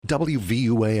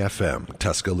WVUA-FM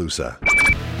Tuscaloosa.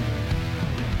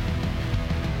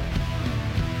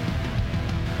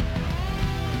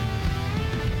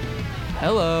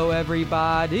 Hello,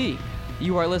 everybody.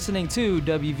 You are listening to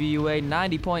WVUA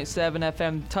 90.7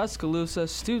 FM Tuscaloosa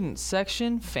Student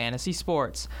Section Fantasy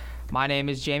Sports. My name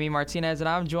is Jamie Martinez, and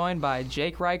I'm joined by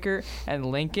Jake Reichert and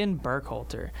Lincoln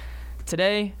Burkholter.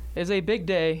 Today is a big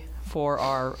day for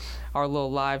our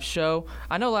little live show.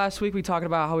 I know last week we talked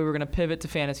about how we were going to pivot to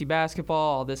fantasy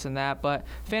basketball, all this and that, but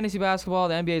fantasy basketball,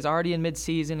 the NBA is already in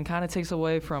mid-season and kind of takes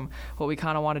away from what we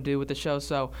kind of want to do with the show.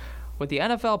 So with the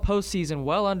NFL postseason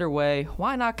well underway,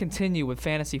 why not continue with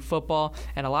fantasy football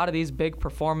and a lot of these big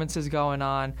performances going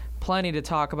on? Plenty to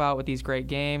talk about with these great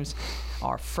games.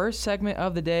 Our first segment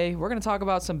of the day, we're going to talk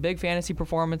about some big fantasy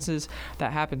performances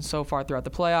that happened so far throughout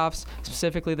the playoffs,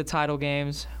 specifically the title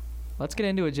games. Let's get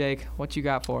into it, Jake. What you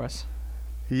got for us?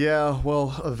 Yeah,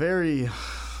 well, a very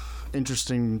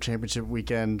interesting championship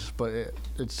weekend, but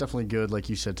it's definitely good, like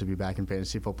you said, to be back in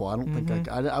fantasy football. I don't think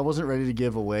I wasn't ready to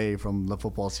give away from the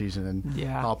football season and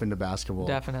hop into basketball.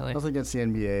 Definitely. Nothing against the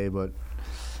NBA, but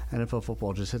NFL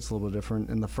football just hits a little bit different.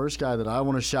 And the first guy that I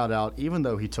want to shout out, even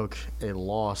though he took a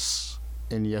loss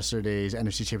in yesterday's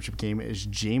NFC Championship game, is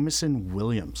Jameson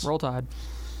Williams. Roll Tide.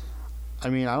 I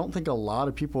mean, I don't think a lot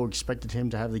of people expected him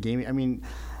to have the game. I mean,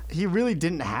 he really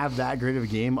didn't have that great of a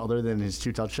game other than his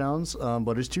two touchdowns,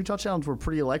 but his two touchdowns were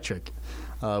pretty electric.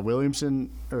 Williams, I'm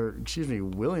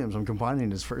combining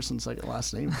his first and second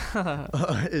last name,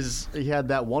 he had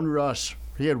that one rush.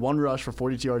 He had one rush for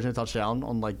 42 yards and a touchdown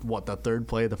on, the third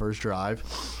play of the first drive.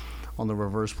 On the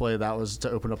reverse play, that was to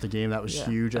open up the game. That was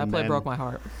huge. That play broke my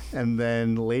heart. And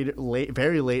then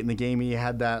very late in the game, he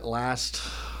had that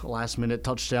last-minute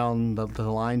touchdown. The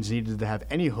Lions needed to have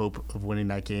any hope of winning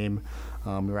that game.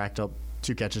 He racked up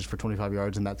 2 catches for 25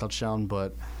 yards in that touchdown.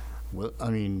 But,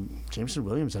 Jameson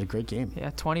Williams had a great game.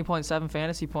 Yeah, 20.7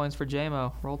 fantasy points for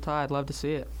J-Mo. Roll Tide. Love to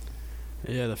see it.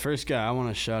 Yeah, the first guy I want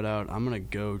to shout out, I'm going to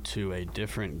go to a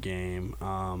different game.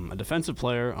 A defensive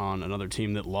player on another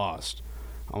team that lost.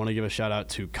 I want to give a shout-out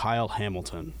to Kyle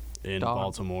Hamilton in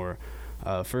Baltimore.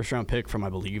 First-round pick from, I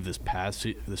believe, this past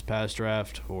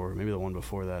draft, or maybe the one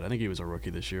before that. I think he was a rookie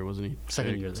this year, wasn't he?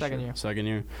 Second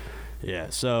year.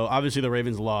 Yeah, so obviously the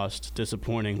Ravens lost.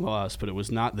 Disappointing loss, but it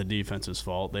was not the defense's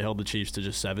fault. They held the Chiefs to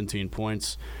just 17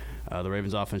 points. The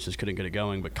Ravens' offense just couldn't get it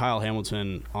going. But Kyle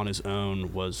Hamilton, on his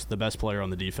own, was the best player on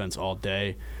the defense all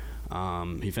day.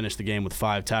 He finished the game with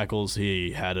 5 tackles.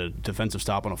 He had a defensive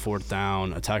stop on a 4th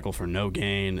down, a tackle for no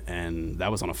gain, and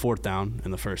that was on a 4th down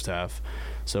in the first half.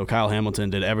 So Kyle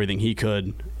Hamilton did everything he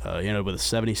could. He ended up with a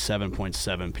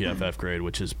 77.7 PFF grade,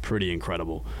 which is pretty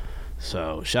incredible.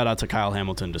 So shout out to Kyle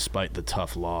Hamilton despite the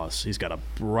tough loss. He's got a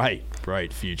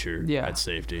bright future at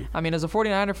safety. I mean, as a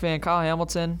 49er fan, Kyle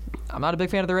Hamilton, I'm not a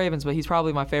big fan of the Ravens, but he's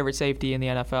probably my favorite safety in the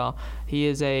NFL. He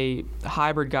is a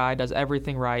hybrid guy, does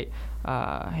everything right.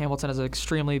 Hamilton has an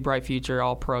extremely bright future,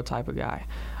 all-pro type of guy.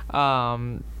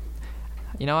 I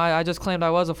just claimed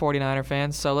I was a 49er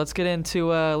fan, so let's get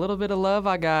into a little bit of love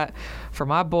I got for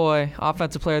my boy,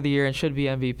 Offensive Player of the Year and should be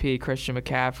MVP, Christian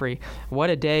McCaffrey.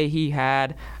 What a day he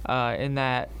had in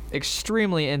that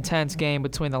extremely intense game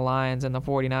between the Lions and the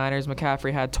 49ers.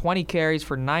 McCaffrey had 20 carries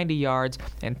for 90 yards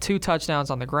and 2 touchdowns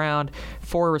on the ground,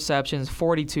 4 receptions,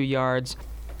 42 yards.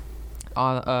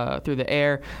 Through the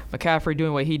air. McCaffrey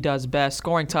doing what he does best,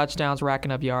 scoring touchdowns, racking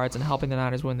up yards, and helping the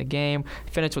Niners win the game.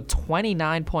 Finished with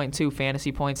 29.2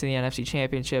 fantasy points in the NFC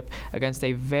Championship against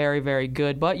a very, very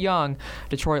good but young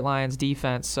Detroit Lions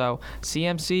defense. So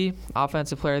CMC,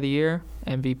 Offensive Player of the Year,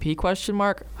 MVP question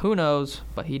mark? Who knows?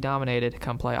 But he dominated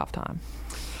come playoff time.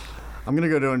 I'm going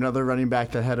to go to another running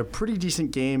back that had a pretty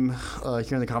decent game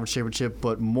here in the Conference Championship,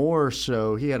 but more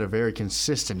so, he had a very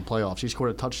consistent playoffs. He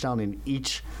scored a touchdown in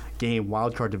each game,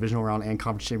 wildcard, divisional round, and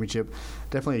Conference Championship.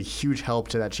 Definitely a huge help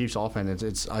to that Chiefs offense.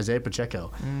 It's Isaiah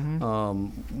Pacheco.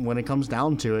 When it comes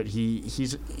down to it,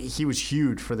 he was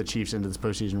huge for the Chiefs into this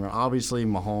postseason run. Obviously,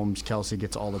 Mahomes, Kelsey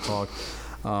gets all the talk.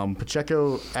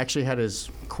 Pacheco actually had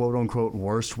his quote-unquote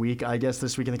worst week, I guess,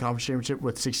 this week in the Conference Championship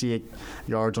with 68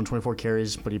 yards on 24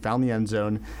 carries, but he found the end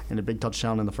zone and a big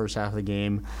touchdown in the first half of the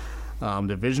game.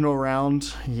 Divisional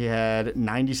round, he had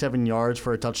 97 yards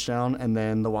for a touchdown, and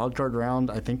then the wild card round,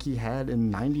 I think he had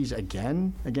in 90s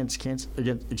again against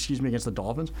the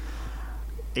Dolphins.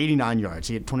 89 yards.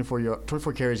 He had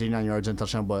 24 carries, 89 yards, and a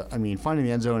touchdown. But, finding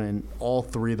the end zone in all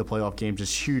 3 of the playoff games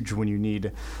is huge when you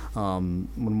need when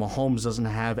Mahomes doesn't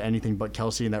have anything but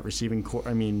Kelsey in that receiving core.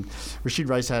 Rashid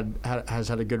Rice has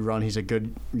had a good run. He's a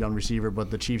good young receiver, but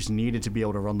the Chiefs needed to be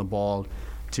able to run the ball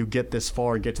to get this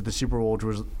far and get to the Super Bowl, which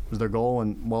was their goal.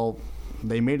 And, well,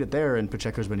 they made it there, and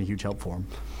Pacheco's been a huge help for him.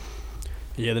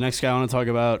 Yeah, the next guy I want to talk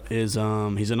about is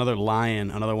he's another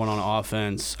Lion, another one on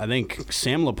offense. I think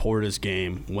Sam Laporta's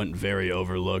game went very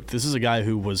overlooked. This is a guy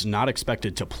who was not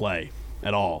expected to play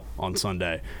at all on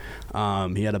Sunday.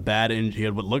 He had he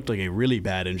had what looked like a really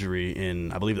bad injury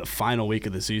in, I believe, the final week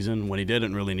of the season when he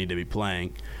didn't really need to be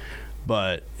playing.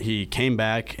 But he came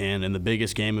back and in the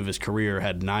biggest game of his career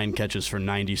had 9 catches for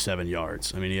 97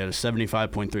 yards. I mean, he had a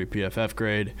 75.3 PFF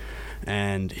grade,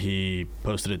 and he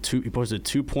posted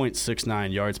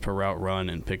 2.69 yards per route run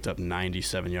and picked up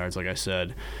 97 yards, like I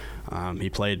said. He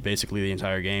played basically the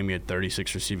entire game. He had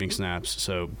 36 receiving snaps.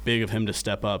 So big of him to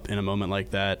step up in a moment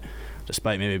like that,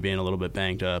 despite maybe being a little bit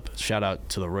banged up. Shout out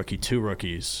to the 2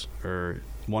 rookies, or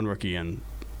 1 rookie, and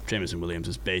Jameson Williams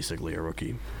is basically a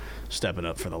rookie, stepping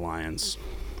up for the Lions.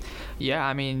 Yeah,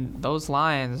 I mean, those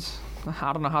Lions,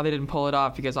 I don't know how they didn't pull it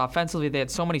off because offensively they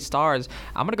had so many stars.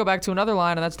 I'm going to go back to another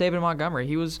line, and that's David Montgomery.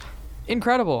 He was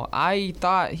incredible. I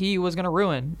thought he was going to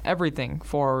ruin everything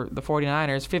for the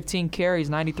 49ers. 15 carries,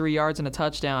 93 yards, and a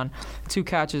touchdown. 2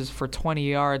 catches for 20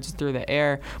 yards through the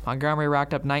air. Montgomery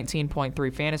racked up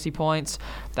 19.3 fantasy points.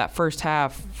 That first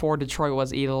half for Detroit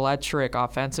was electric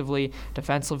offensively.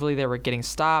 Defensively, they were getting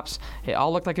stops. It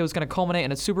all looked like it was going to culminate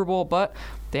in a Super Bowl, but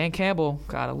Dan Campbell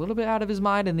got a little bit out of his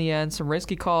mind in the end. Some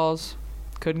risky calls.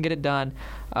 Couldn't get it done.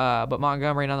 But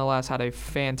Montgomery, nonetheless, had a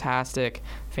fantastic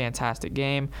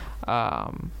game.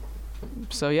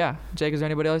 So, yeah. Jake, is there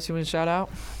anybody else you want to shout out?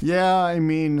 Yeah, I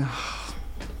mean,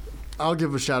 I'll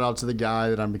give a shout-out to the guy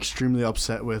that I'm extremely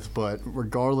upset with, but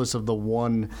regardless of the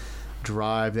one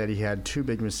drive that he had 2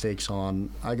 big mistakes on,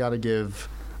 I got to give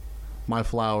my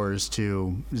flowers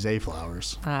to Zay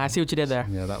Flowers. I see what you did there.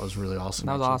 Yeah, that was really awesome.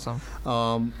 That was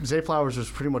awesome. Zay Flowers was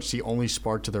pretty much the only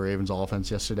spark to the Ravens offense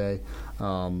yesterday.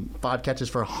 5 catches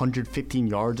for 115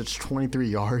 yards. It's 23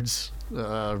 yards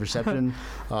reception,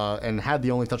 and had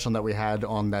the only touchdown that we had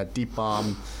on that deep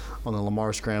bomb on the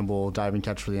Lamar scramble, diving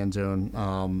catch for the end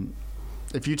zone.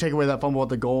 If you take away that fumble at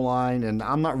the goal line, and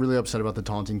I'm not really upset about the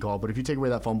taunting call, but if you take away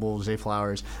that fumble, Zay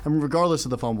Flowers, I mean, regardless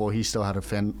of the fumble, he still had a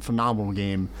phenomenal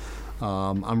game.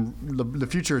 The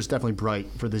future is definitely bright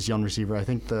for this young receiver. I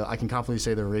think I can confidently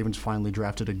say the Ravens finally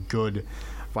drafted a good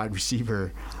wide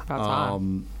receiver. About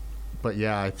time. But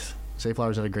yeah, Zay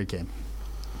Flowers had a great game.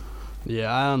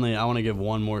 Yeah, I want to give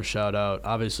one more shout out.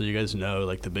 Obviously, you guys know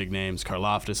like the big names.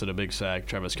 Karlaftis had a big sack.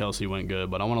 Travis Kelce went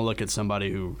good, but I want to look at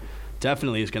somebody who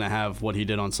definitely is going to have what he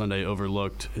did on Sunday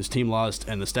overlooked. His team lost,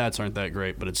 and the stats aren't that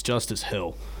great, but it's Justice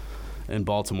Hill in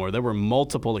Baltimore. There were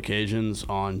multiple occasions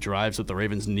on drives that the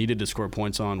Ravens needed to score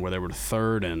points on where they were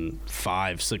 3rd and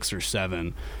 5, 6, or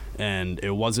 7, and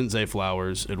it wasn't Zay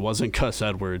Flowers, it wasn't Gus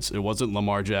Edwards, it wasn't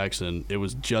Lamar Jackson, it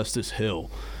was Justice Hill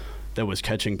that was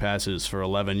catching passes for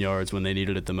 11 yards when they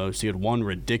needed it the most. He had one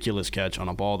ridiculous catch on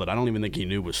a ball that I don't even think he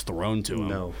knew was thrown to him.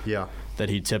 No, yeah. That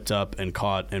he tipped up and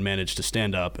caught and managed to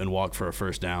stand up and walk for a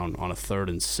first down on a 3rd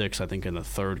and 6, I think, in the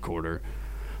 3rd quarter.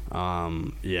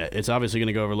 Yeah, it's obviously going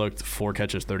to go overlooked. 4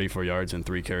 catches, 34 yards, and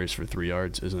 3 carries for 3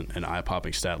 yards isn't an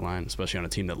eye-popping stat line, especially on a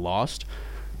team that lost.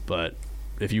 But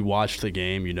if you watched the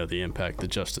game, you know the impact that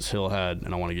Justice Hill had,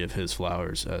 and I want to give his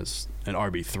flowers as an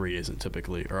RB3 isn't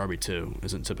typically, or RB2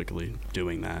 isn't typically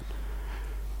doing that.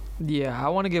 Yeah, I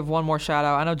want to give one more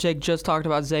shout-out. I know Jake just talked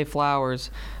about Zay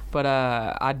Flowers, but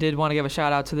I did want to give a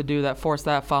shout-out to the dude that forced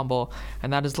that fumble,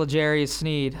 and that is L'Jarius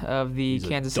Sneed of the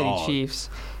Kansas City Chiefs.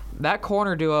 That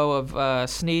corner duo of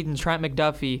Sneed and Trent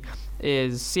McDuffie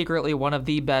is secretly one of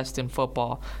the best in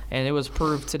football, and it was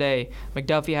proved today.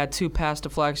 McDuffie had 2 pass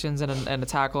deflections and a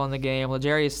tackle in the game.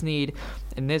 L'Jarius Sneed,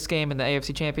 in this game in the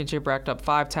AFC Championship, racked up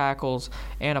 5 tackles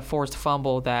and a forced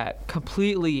fumble that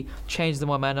completely changed the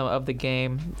momentum of the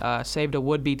game, saved a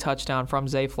would-be touchdown from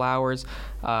Zay Flowers.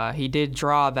 He did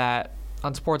draw that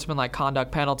unsportsmanlike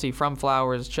conduct penalty from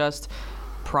Flowers just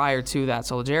prior to that.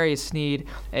 So L'Jarius Sneed,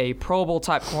 a Pro Bowl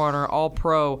type corner,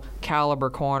 all-pro caliber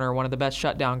corner, one of the best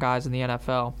shutdown guys in the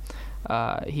NFL.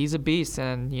 He's a beast,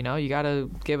 and you got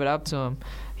to give it up to him.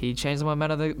 He changed the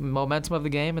momentum of the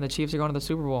game, and the Chiefs are going to the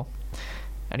Super Bowl.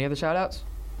 Any other shout-outs?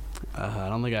 I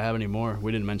don't think I have any more.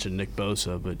 We didn't mention Nick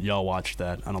Bosa, but y'all watched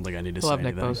that. I don't think I need to say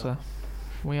anything. Love Nick Bosa.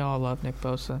 We all love Nick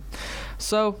Bosa.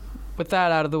 So, with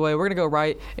that out of the way, we're going to go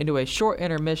right into a short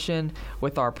intermission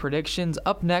with our predictions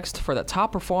up next for the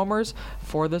top performers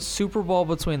for the Super Bowl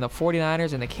between the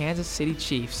 49ers and the Kansas City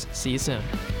Chiefs. See you soon.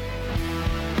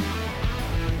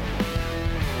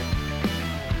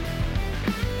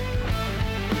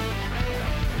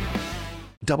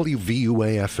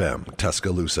 WVUA-FM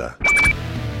Tuscaloosa.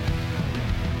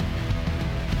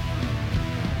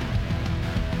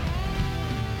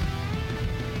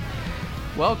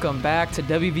 Welcome back to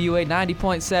WVUA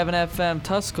 90.7 FM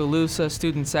Tuscaloosa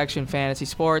Student Section Fantasy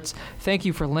Sports. Thank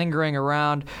you for lingering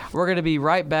around. We're going to be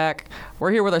right back.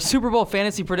 We're here with our Super Bowl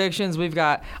fantasy predictions. We've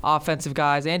got offensive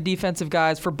guys and defensive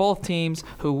guys for both teams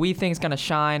who we think is going to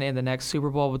shine in the next Super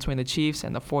Bowl between the Chiefs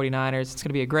and the 49ers. It's going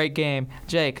to be a great game.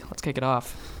 Jake, let's kick it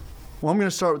off. Well, I'm going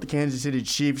to start with the Kansas City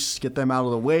Chiefs, get them out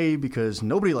of the way because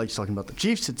nobody likes talking about the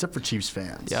Chiefs except for Chiefs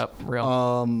fans. Yep, real.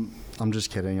 I'm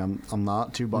just kidding. I'm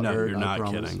not too butthurt. No, you're I not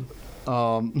promise.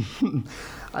 kidding.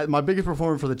 My biggest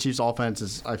performer for the Chiefs offense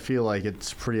is I feel like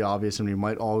it's pretty obvious, and we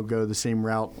might all go the same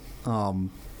route.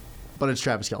 But it's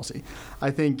Travis Kelce. I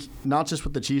think not just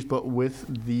with the Chiefs, but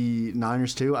with the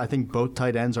Niners too. I think both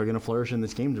tight ends are going to flourish in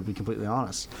this game, to be completely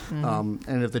honest.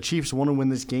 And if the Chiefs want to win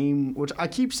this game, which I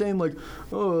keep saying like,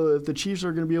 oh, if the Chiefs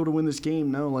are going to be able to win this game,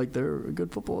 no, like they're a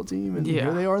good football team, and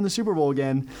here they are in the Super Bowl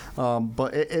again.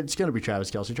 But it's going to be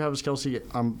Travis Kelce. Travis Kelce,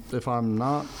 if I'm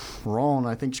not wrong,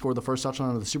 I think scored the first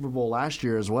touchdown of the Super Bowl last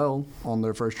year as well on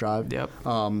their first drive. Yep.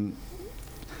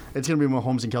 It's going to be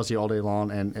Mahomes and Kelce all day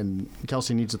long, and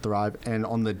Kelce needs to thrive. And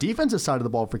on the defensive side of the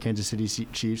ball for Kansas City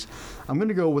Chiefs, I'm going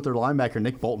to go with their linebacker,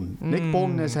 Nick Bolton. Nick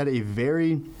Bolton has had a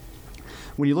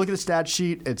when you look at the stat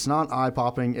sheet, it's not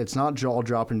eye-popping, it's not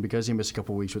jaw-dropping because he missed a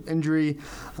couple weeks with injury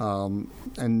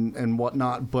and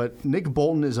whatnot. But Nick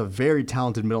Bolton is a very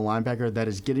talented middle linebacker that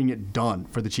is getting it done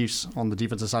for the Chiefs on the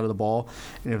defensive side of the ball.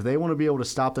 And if they want to be able to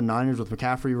stop the Niners with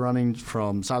McCaffrey running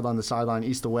from sideline to sideline,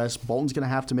 east to west, Bolton's going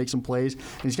to have to make some plays.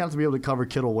 And he's going to have to be able to cover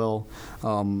Kittle well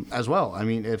as well. I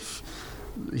mean, if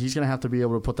he's going to have to be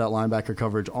able to put that linebacker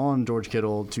coverage on George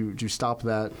Kittle to stop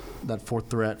that fourth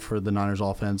threat for the Niners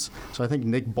offense. So I think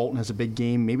Nick Bolton has a big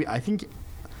game. I think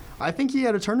he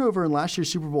had a turnover in last year's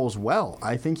Super Bowl as well.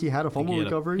 I think he had a fumble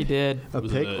recovery. He did.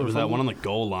 Was that one on the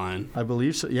goal line? I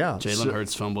believe so, yeah. Jalen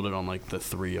Hurts fumbled it on like the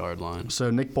 3-yard line.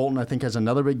 So Nick Bolton, I think, has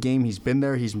another big game. He's been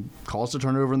there. He's caused a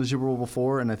turnover in the Super Bowl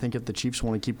before, and I think if the Chiefs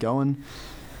want to keep going,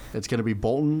 it's going to be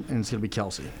Bolton and it's going to be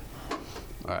Kelce.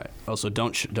 All right. Also,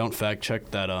 don't fact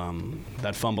check that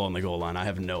fumble on the goal line. I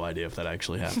have no idea if that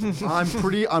actually happened. I'm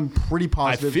pretty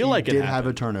positive. I feel like he it did happened. have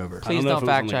a turnover. Please don't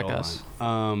fact check us.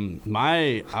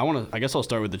 I guess I'll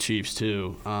start with the Chiefs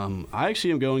too. I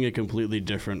actually am going a completely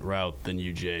different route than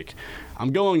you, Jake.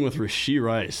 I'm going with Rashee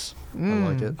Rice. I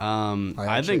like it.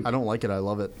 I don't like it. I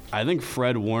love it. I think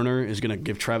Fred Warner is going to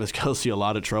give Travis Kelce a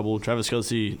lot of trouble. Travis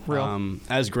Kelce,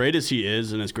 as great as he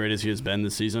is and as great as he has been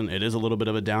this season, it is a little bit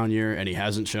of a down year, and he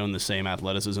hasn't shown the same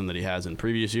athleticism that he has in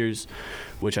previous years,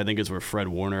 which I think is where Fred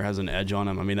Warner has an edge on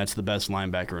him. I mean, that's the best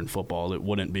linebacker in football. It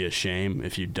wouldn't be a shame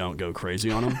if you don't go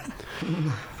crazy on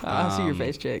him. I see your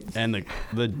face, Jake. And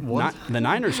the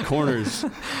Niners corners,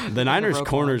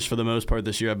 corners for the most part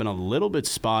this year have been a little bit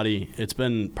spotty. It's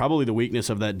been probably the weakness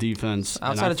of that defense.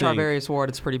 Outside of Tarvarius Ward,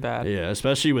 it's pretty bad. Yeah,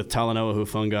 especially with Talanoa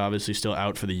Hufanga obviously still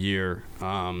out for the year.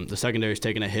 The secondary's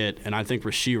taking a hit, and I think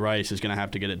Rashee Rice is going to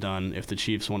have to get it done if the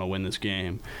Chiefs want to win this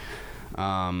game.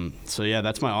 So, yeah,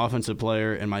 that's my offensive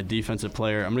player. And my defensive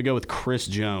player, I'm going to go with Chris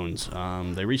Jones.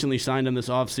 They recently signed him this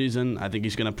offseason. I think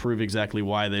he's going to prove exactly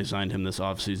why they signed him this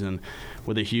offseason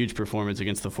with a huge performance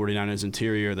against the 49ers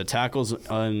interior. The tackles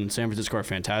in San Francisco are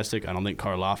fantastic. I don't think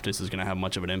Karlaftis is going to have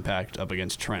much of an impact up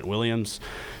against Trent Williams.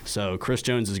 So Chris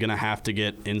Jones is going to have to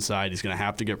get inside. He's going to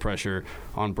have to get pressure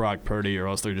on Brock Purdy, or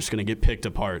else they're just going to get picked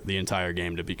apart the entire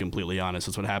game, to be completely honest.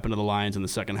 That's what happened to the Lions in the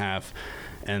second half.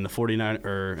 And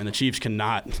the Chiefs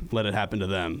cannot let it happen to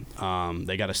them.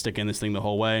 They got to stick in this thing the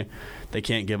whole way. They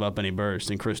can't give up any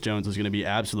burst. And Chris Jones is going to be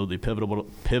absolutely pivotal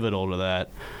to that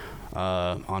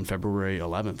on February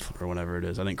 11th or whenever it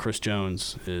is. I think Chris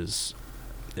Jones is,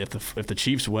 if the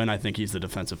Chiefs win, I think he's the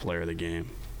defensive player of the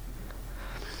game.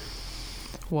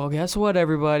 Well, guess what,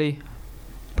 everybody?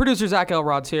 Producer Zach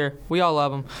Elrod's here. We all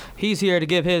love him. He's here to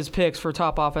give his picks for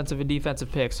top offensive and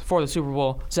defensive picks for the Super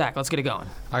Bowl. Zach, let's get it going.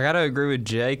 I got to agree with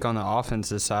Jake on the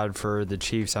offensive side for the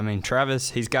Chiefs. I mean,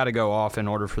 Travis, he's got to go off in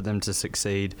order for them to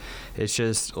succeed. It's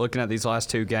just looking at these last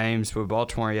two games. With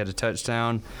Baltimore, he had a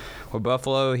touchdown. With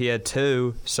Buffalo, he had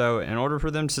 2. So in order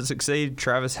for them to succeed,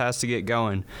 Travis has to get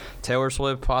going. Taylor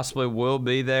Swift possibly will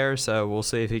be there, so we'll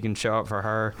see if he can show up for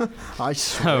her. I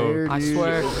swear,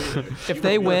 if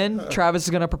they win, Travis is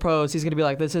going to propose. He's going to be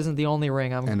like, this isn't the only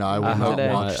ring I'm and I will not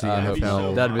today. watch the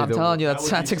NFL. I'm telling you,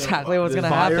 that's exactly what's going to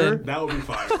happen. That would be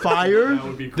fire. Fire? That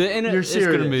would be cool. You're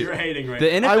serious. You're hating right The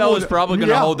NFL is probably going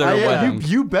to hold their wedding.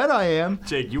 You bet I am.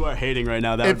 Jake, you are hating right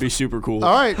now. That would be super cool.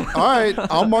 All right.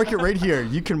 I'll mark it right here.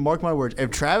 You can mark my words. If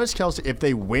Travis Kelce, if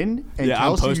they win, and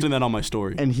I'm Kelce, posting that on my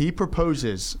story, and he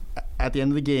proposes at the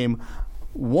end of the game,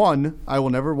 1, I will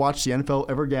never watch the NFL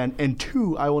ever again, and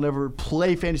 2, I will never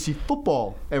play fantasy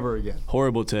football ever again.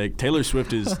 Horrible take. Taylor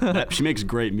Swift she makes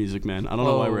great music, man. I don't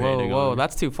know why we're hating on her. Whoa,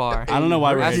 that's too far. I don't know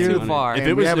why we're hating on her. That's too far.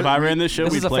 If I ran this show,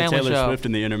 we'd play Taylor show. Swift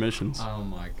in the intermissions. Oh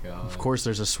my God. Of course,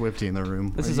 there's a Swiftie in the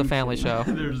room. This is a family show.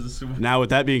 Now,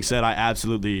 with that being said, I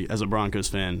absolutely, as a Broncos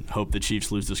fan, hope the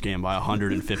Chiefs lose this game by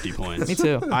 150 points. Me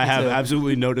too. I have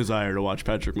absolutely no desire to watch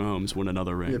Patrick Mahomes win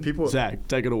another ring. Yeah, Zach,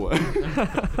 take it away.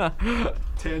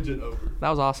 Tangent over. That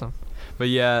was awesome. But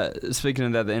yeah, speaking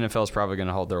of that, the NFL is probably going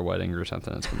to hold their wedding or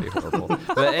something. It's going to be horrible.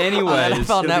 But anyways,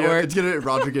 NFL Network. It's gonna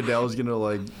Roger Goodell is gonna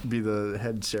like be the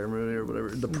head ceremony or whatever,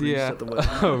 the priest at the wedding.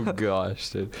 Oh gosh,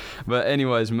 dude. But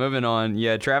anyways, moving on.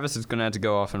 Yeah, Travis is going to have to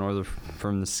go off in order for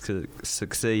him to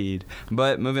succeed.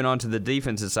 But moving on to the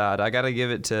defensive side, I got to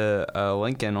give it to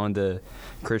Lincoln on the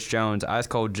Chris Jones, Ice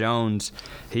Cold Jones.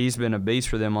 He's been a beast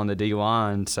for them on the D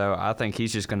line, so I think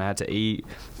he's just going to have to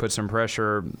put some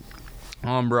pressure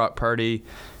on Brock Purdy.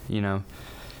 You know,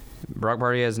 Brock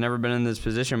Purdy has never been in this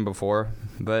position before,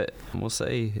 but we'll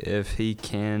see if he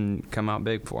can come out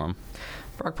big for him.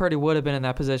 Brock Purdy would have been in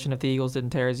that position if the Eagles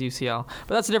didn't tear his UCL,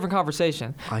 but that's a different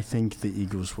conversation. I think the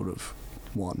Eagles would have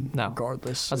won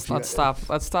regardless. Let's stop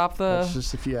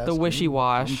the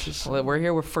wishy-wash. We're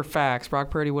here for facts.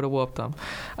 Brock Purdy would have whooped them.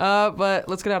 But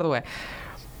let's get out of the way.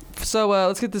 So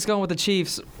let's get this going with the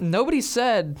Chiefs. Nobody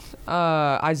said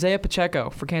Isaiah Pacheco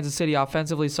for Kansas City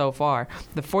offensively so far.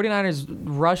 The 49ers'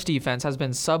 rush defense has been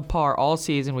subpar all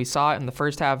season. We saw it in the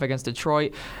first half against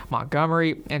Detroit.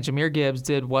 Montgomery and Jahmyr Gibbs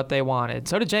did what they wanted.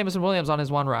 So did Jameson Williams on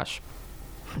his one rush.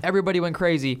 Everybody went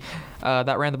crazy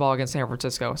that ran the ball against San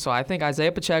Francisco. So I think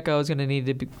Isaiah Pacheco is going to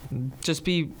need to just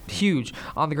be huge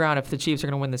on the ground if the Chiefs are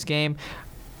going to win this game.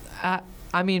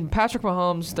 I mean, Patrick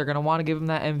Mahomes, they're going to want to give him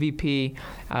that MVP.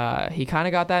 He kind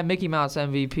of got that Mickey Mouse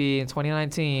MVP in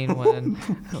 2019 when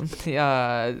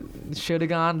should have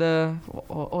gone to,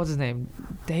 what's his name?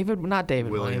 Not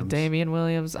David Williams. Damian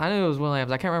Williams. I knew it was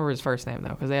Williams. I can't remember his first name,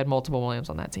 though, because they had multiple Williams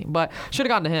on that team. But should have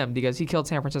gone to him because he killed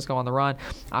San Francisco on the run.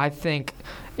 I think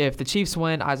if the Chiefs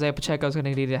win, Isaiah Pacheco is going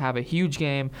to need to have a huge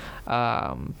game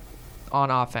on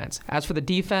offense. As for the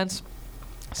defense,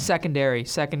 Secondary.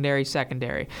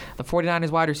 The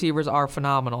 49ers wide receivers are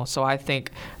phenomenal. So I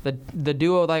think the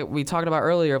duo like we talked about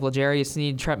earlier of L'Jarius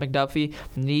Sneed, Trent McDuffie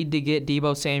need to get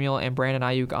Deebo Samuel and Brandon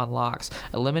Ayuk on locks.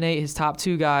 Eliminate his top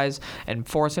two guys and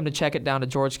force him to check it down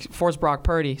to force Brock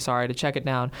Purdy, to check it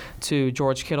down to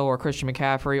George Kittle or Christian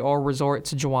McCaffrey or resort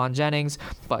to Juwan Jennings.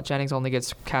 But Jennings only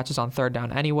gets catches on third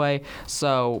down anyway.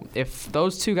 So if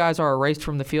those two guys are erased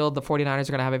from the field, the 49ers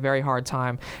are going to have a very hard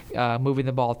time moving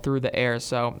the ball through the air.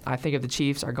 So I think if the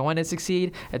Chiefs are going to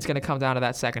succeed, it's going to come down to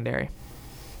that secondary.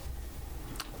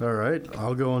 All right.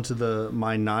 I'll go on to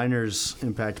my Niners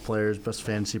impact players, best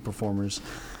fantasy performers.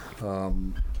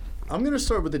 I'm going to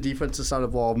start with the defensive side of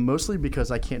the ball, mostly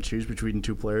because I can't choose between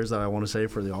two players that I want to say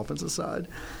for the offensive side.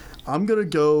 I'm going to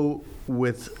go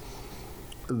with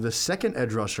the second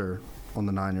edge rusher on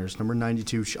the Niners, number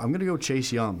 92. I'm going to go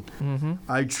Chase Young. Mm-hmm.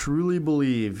 I truly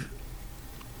believe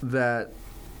that,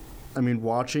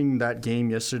 watching that game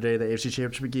yesterday, the AFC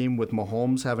Championship game, with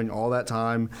Mahomes having all that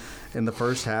time in the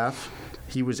first half,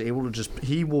 he was able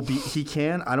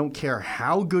to I don't care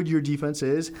how good your defense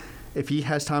is, if he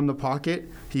has time in the pocket,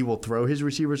 he will throw his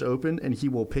receivers open and he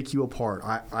will pick you apart.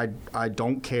 I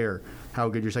don't care how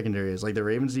good your secondary is. Like, the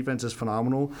Ravens' defense is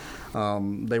phenomenal.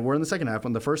 They were in the second half.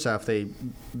 In the first half,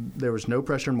 there was no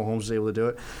pressure and Mahomes was able to do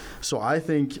it. So I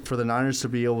think for the Niners to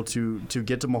be able to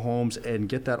get to Mahomes and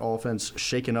get that offense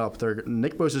shaken up,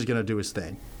 Nick Bosa is going to do his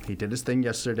thing. He did his thing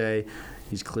yesterday.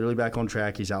 He's clearly back on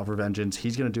track. He's out for vengeance.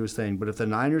 He's going to do his thing. But if the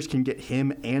Niners can get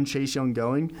him and Chase Young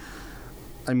going,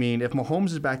 if Mahomes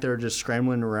is back there just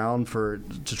scrambling around to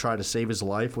try to save his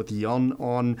life with Young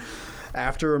on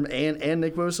after him and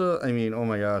Nick Bosa, oh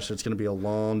my gosh, it's going to be a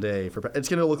long day. It's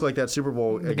going to look like that Super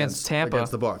Bowl against Tampa,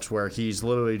 against the Bucs, where he's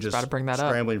literally just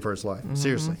scrambling for his life. Mm-hmm.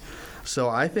 Seriously. So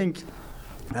I think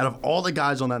out of all the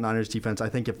guys on that Niners defense, I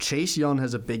think if Chase Young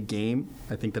has a big game,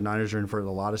 I think the Niners are in for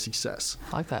a lot of success.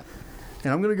 I like that.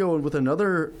 And I'm going to go with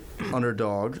another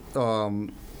underdog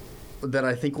that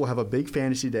I think will have a big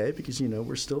fantasy day, because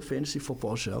we're still a fantasy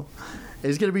football show.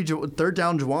 It's going to be third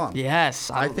down Juwan.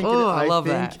 Yes, I love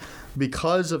that.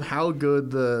 Because of how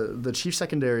good the Chiefs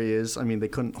secondary is, they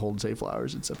couldn't hold Zay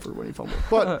Flowers except for when he fumbled.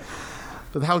 But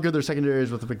with how good their secondary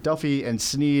is with McDuffie and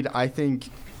Sneed, I think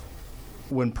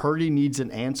when Purdy needs an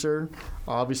answer,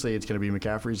 obviously it's going to be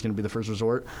McCaffrey. He's going to be the first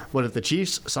resort. But if the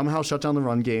Chiefs somehow shut down the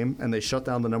run game and they shut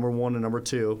down the number one and number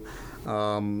two,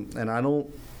 and I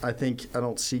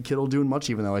don't see Kittle doing much,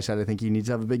 even though I said I think he needs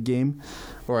to have a big game,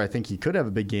 or I think he could have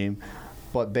a big game.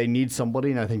 but they need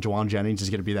somebody, and I think Juwan Jennings is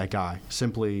going to be that guy.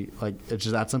 Simply, like, it's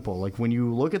just that simple. Like, when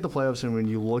you look at the playoffs and when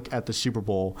you look at the Super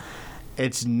Bowl,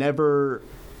 it's never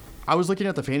 – I was looking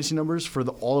at the fantasy numbers for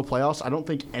all the playoffs. I don't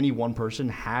think any one person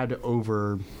had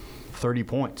over 30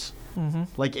 points. Mm-hmm.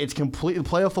 Like, it's completely –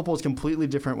 playoff football is completely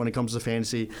different when it comes to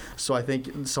fantasy. So I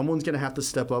think someone's going to have to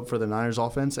step up for the Niners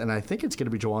offense, and I think it's going to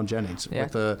be Juwan Jennings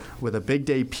with a big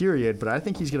day period, but I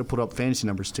think he's going to put up fantasy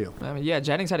numbers too. I mean, yeah,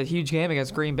 Jennings had a huge game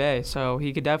against Green Bay, so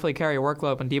he could definitely carry a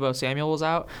workload when Deebo Samuel was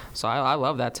out. So I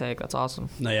love that take. That's awesome.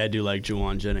 No, yeah, I do like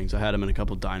Juwan Jennings. I had him in a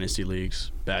couple dynasty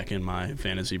leagues back in my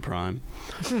fantasy prime.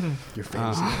 Your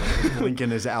fantasy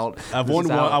Lincoln is out. I've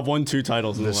won 2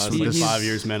 titles in the last 5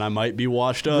 years, man. I might be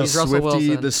washed up. The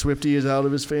Swiftie is out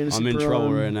of his fantasy. I'm in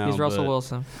trouble right now. He's Russell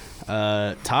Wilson.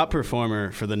 Top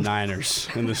performer for the Niners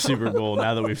in the Super Bowl.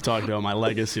 Now that we've talked about my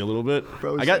legacy a little bit,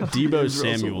 I got Deebo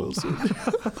Samuel.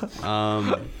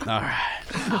 All right.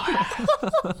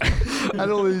 I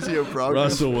don't really see a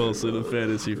progress. Russell Wilson in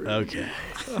fantasy. Okay.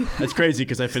 That's crazy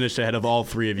because I finished ahead of all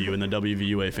 3 of you in the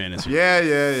WVUA fantasy.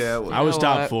 Yeah. Well, I was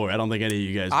top 4. I don't think any of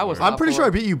you guys were. I'm pretty sure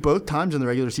I beat you both times in the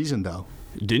regular season, though.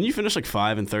 Didn't you finish like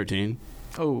 5 and 13?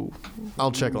 Oh.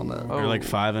 I'll check on that. Or like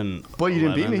 5 and but you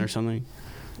didn't beat me or something.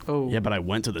 Oh. Yeah, but I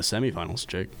went to the semifinals,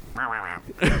 Jake.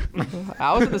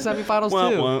 I was in the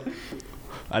semifinals too.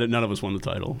 None of us won the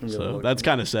title, so that's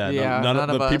kind of sad. Yeah, none of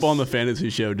the people us. on the fantasy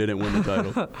show didn't win the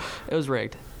title. It was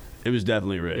rigged. It was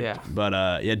definitely rigged. Yeah. But,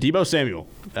 Deebo Samuel.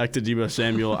 Back to Deebo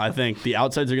Samuel. I think the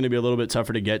outsides are going to be a little bit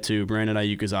tougher to get to. Brandon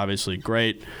Ayuk is obviously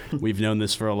great. We've known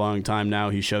this for a long time now.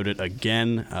 He showed it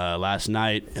again last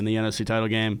night in the NFC title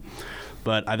game.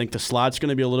 But I think the slot's going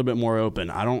to be a little bit more open.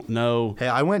 I don't know. Hey,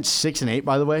 I went 6 and 8,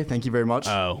 by the way. Thank you very much.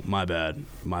 Oh, my bad.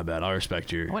 I'll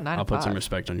respect your. I'll put some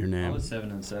respect on your name. I was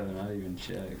 7 and 7. I even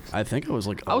checked. I think I was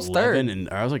like 11 third. And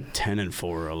I was like 10 and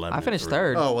 4 or 11. I finished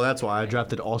third. Oh, well, that's why I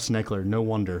drafted Austin Eckler. No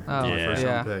wonder. Oh,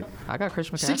 yeah. Pick. I got Chris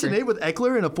McCaffrey. 6 and 8 with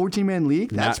Eckler in a 14-man league.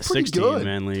 That's pretty good.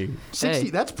 16-man league. 60.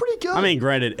 That's pretty good. I mean,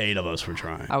 granted, 8 of us were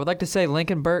trying. I would like to say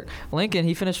Lincoln,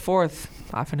 he finished 4th.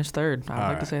 I finished 3rd. I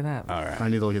would like to say that. All right. I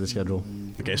need to look at the schedule.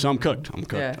 Okay, so I'm cooked.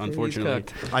 Yeah, unfortunately.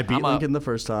 cooked. I beat Lincoln the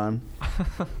first time.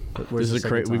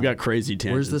 We've got crazy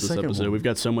tangents Where's the this episode. one? We've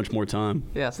got so much more time.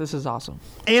 Yes, this is awesome.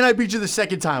 And I beat you the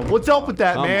second time. What's up with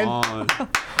that, man?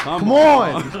 Come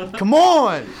on. Come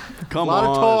on. Come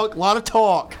on. Lot of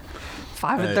talk.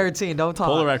 5 and 13. Don't talk.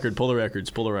 Pull the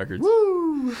records.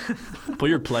 Woo. Pull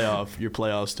your playoff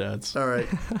stats. All right.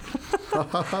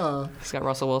 He's got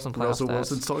Russell Wilson playoff Russell stats.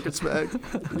 Wilson's talking smack.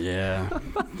 Yeah.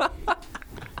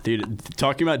 Dude,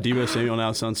 talking about Deebo Samuel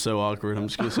now sounds so awkward. I'm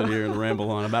just going to sit here and ramble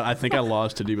on about I think I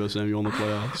lost to Deebo Samuel in the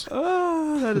playoffs.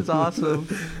 Oh, that is awesome.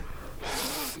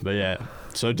 But yeah,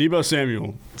 so Deebo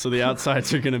Samuel. So the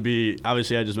outsides are going to be,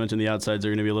 obviously I just mentioned the outsides are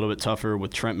going to be a little bit tougher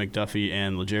with Trent McDuffie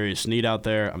and L'Jarius Sneed out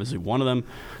there. Obviously one of them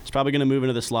is probably going to move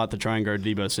into the slot to try and guard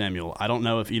Deebo Samuel. I don't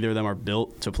know if either of them are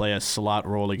built to play a slot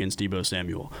role against Deebo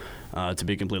Samuel. To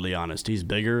be completely honest, he's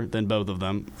bigger than both of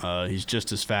them. He's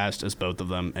just as fast as both of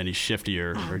them, and he's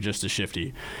shiftier, or just as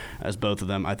shifty as both of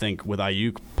them. I think with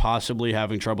Ayuk possibly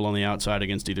having trouble on the outside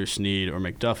against either Sneed or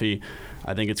McDuffie,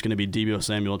 I think it's going to be Deebo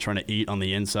Samuel trying to eat on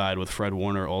the inside with Fred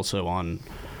Warner also on.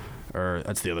 Or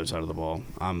that's the other side of the ball.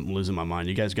 I'm losing my mind.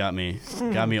 You guys got me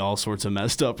all sorts of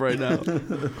messed up right now.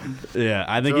 Yeah,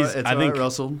 I think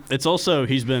Russell. It's also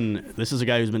this is a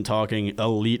guy who's been talking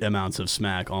elite amounts of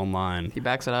smack online. He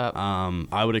backs it up.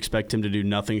 I would expect him to do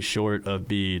nothing short of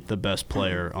be the best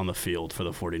player on the field for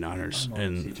the 49ers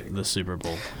in the Super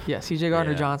Bowl. Yeah, CJ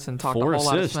Gardner-Johnson talked a 4 whole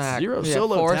lot of assists, smack. 0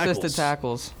 solo 4 tackles. assisted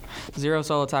tackles. 0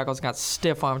 solo tackles, got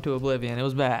stiff-armed to oblivion. It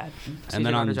was bad. And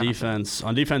then on defense,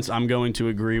 I'm going to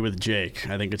agree with Jake.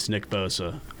 I think it's Nick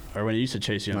Bosa. Or when you said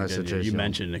Chase Young, you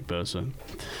mentioned Nick Bosa.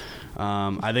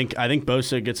 I think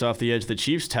Bosa gets off the edge. The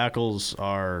Chiefs' tackles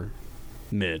are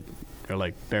mid. They're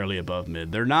like barely above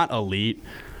mid. They're not elite.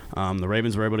 The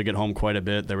Ravens were able to get home quite a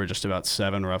bit. They were just about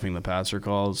 7 roughing the passer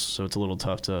calls, so it's a little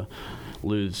tough to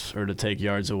lose or to take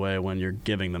yards away when you're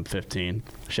giving them 15.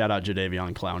 Shout out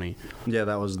Jadeveon Clowney. Yeah,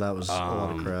 that was a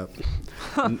lot of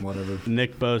crap. Whatever.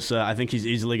 Nick Bosa, I think he's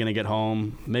easily going to get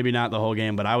home. Maybe not the whole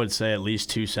game, but I would say at least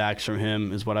 2 sacks from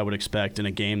him is what I would expect in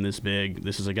a game this big.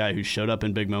 This is a guy who showed up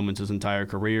in big moments his entire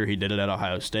career. He did it at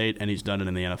Ohio State, and he's done it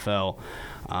in the NFL.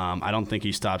 I don't think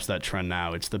he stops that trend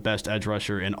now. It's the best edge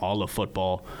rusher in all of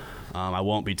football. I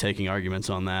won't be taking arguments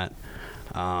on that.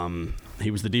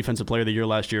 He was the Defensive Player of the Year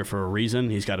last year for a reason.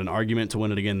 He's got an argument to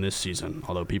win it again this season,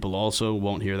 although people also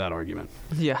won't hear that argument.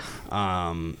 Yeah.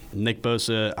 Nick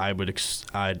Bosa,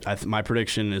 my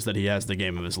prediction is that he has the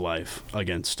game of his life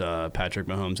against Patrick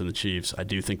Mahomes and the Chiefs. I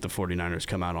do think the 49ers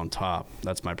come out on top.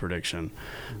 That's my prediction.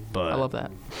 But I love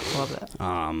that.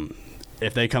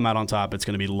 If they come out on top, it's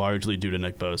going to be largely due to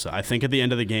Nick Bosa. I think at the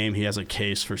end of the game, he has a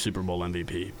case for Super Bowl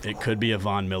MVP. It could be a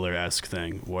Von Miller-esque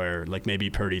thing where, like, maybe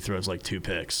Purdy throws, like, 2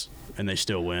 picks and they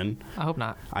still win. I hope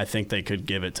not. I think they could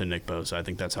give it to Nick Bosa. I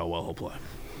think that's how well he'll play.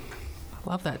 I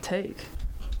love that take.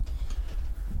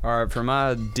 All right, for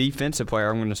my defensive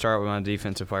player, I'm going to start with my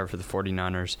defensive player for the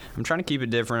 49ers. I'm trying to keep it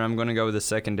different. I'm going to go with a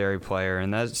secondary player,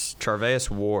 and that's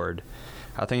Charvarius Ward.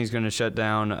 I think he's going to shut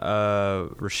down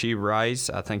Rashee Rice.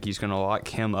 I think he's going to lock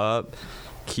him up,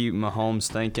 keep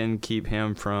Mahomes thinking, keep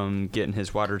him from getting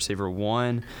his wide receiver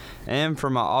 1. And for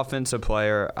my offensive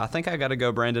player, I think I got to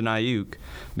go Brandon Ayuk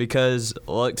because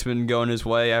luck's been going his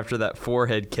way after that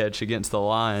forehead catch against the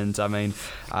Lions. I mean,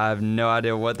 I have no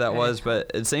idea what that was, but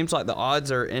it seems like the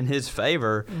odds are in his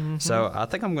favor. Mm-hmm. So I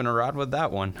think I'm going to ride with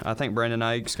that one. I think Brandon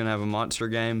Ayuk's going to have a monster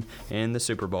game in the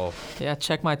Super Bowl. Yeah,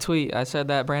 check my tweet. I said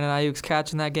that Brandon Ayuk's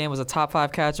catch in that game was a top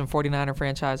 5 catch in 49er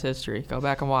franchise history. Go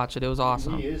back and watch it. It was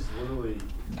awesome. He is literally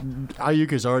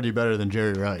Ayuk is already better than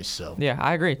Jerry Rice. So yeah,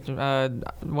 I agree.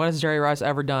 What has Jerry Rice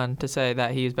ever done to say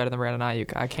that he is better than Brandon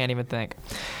Ayuk? I can't even think.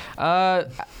 I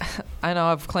know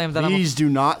I've claimed that. Please do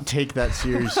not take that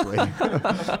seriously.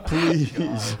 Please.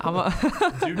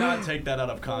 Do not take that out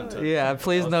of context. Yeah,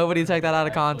 please nobody take that out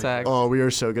of context. Oh, we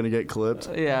are so gonna get clipped.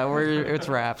 Yeah, it's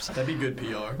raps. That'd be good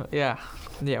PR. Yeah.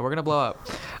 Yeah, we're going to blow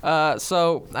up.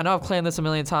 So I know I've claimed this a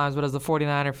million times, but as a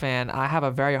 49er fan, I have a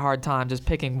very hard time just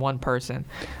picking one person.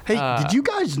 Hey, did you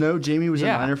guys know Jamie was a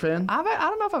Niner fan? I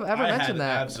don't know if I've ever mentioned that.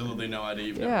 I had absolutely no idea.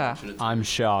 You've never mentioned it to me. I'm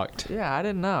shocked. Yeah, I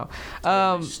didn't know.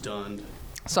 Stunned.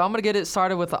 So I'm going to get it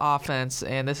started with the offense,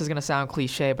 and this is going to sound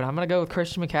cliche, but I'm going to go with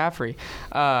Christian McCaffrey.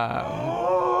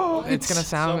 It's going to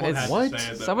sound... What?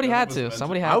 Somebody had to.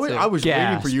 I was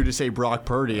waiting for you to say Brock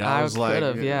Purdy. I was like... could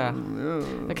have, yeah.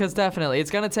 Because definitely,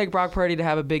 it's going to take Brock Purdy to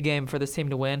have a big game for this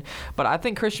team to win, but I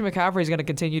think Christian McCaffrey is going to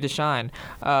continue to shine.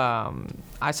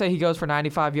 I say he goes for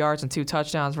 95 yards and 2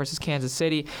 touchdowns versus Kansas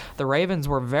City. The Ravens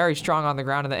were very strong on the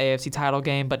ground in the AFC title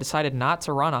game, but decided not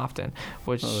to run often,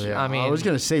 which, I mean... I was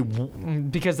going to say...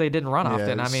 Because they didn't run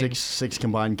often. I mean, six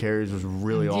combined carries was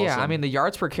really awesome. Yeah, I mean, the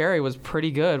yards per carry was pretty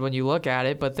good when you look at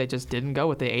it, but they just didn't go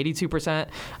with it. 82%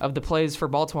 of the plays for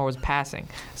Baltimore was passing.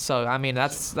 So, I mean,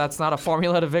 that's not a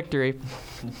formula to victory.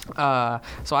 So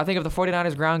I think if the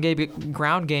 49ers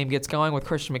ground game gets going with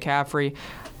Christian McCaffrey,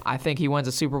 I think he wins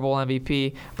a Super Bowl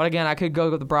MVP. But again, I could go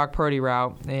with the Brock Purdy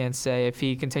route and say if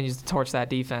he continues to torch that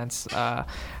defense,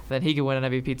 then he could win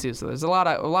an MVP too. So there's a lot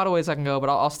of ways I can go, but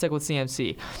I'll stick with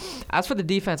CMC. As for the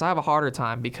defense, I have a harder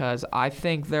time because I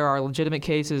think there are legitimate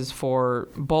cases for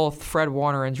both Fred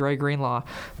Warner and Dre Greenlaw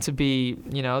to be,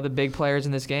 the big players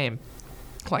in this game.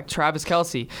 Like Travis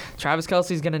Kelce. Travis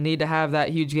Kelce is going to need to have that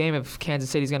huge game if Kansas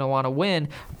City's going to want to win,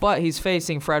 but he's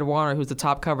facing Fred Warner, who's the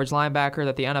top coverage linebacker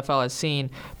that the NFL has seen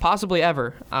possibly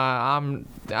ever. I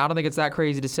don't think it's that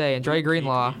crazy to say. And Dre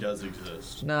Greenlaw. He does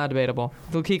exist. Nah, debatable.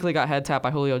 Luke Kuechly got head tapped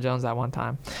by Julio Jones that one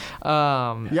time.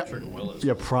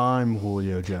 Yeah, prime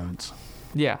Julio Jones.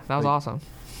 Yeah, that was awesome.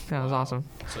 That was awesome.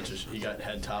 He got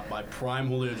head topped by prime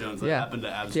Julio Jones. That happened to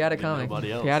absolutely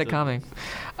nobody else. He had it coming.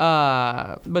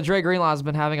 But Dre Greenlaw has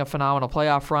been having a phenomenal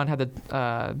playoff run. Had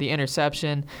the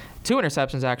interception, 2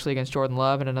 interceptions actually against Jordan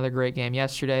Love, and another great game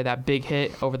yesterday. That big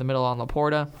hit over the middle on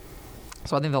Laporta.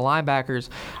 So I think the linebackers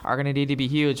are going to need to be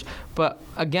huge. But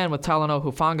again, with Talanoa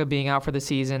Hufanga being out for the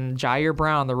season, Jair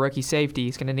Brown, the rookie safety,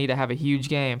 is going to need to have a huge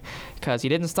game because he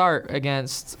didn't start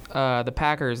against the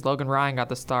Packers. Logan Ryan got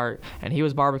the start, and he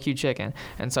was barbecue chicken.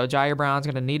 And so Jair Brown's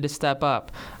going to need to step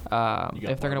up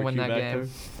if they're going to win that game.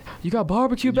 You got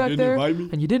barbecue back there,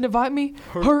 and you didn't invite me?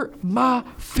 Hurt my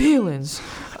feelings.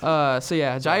 So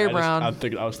yeah, Jair Brown. I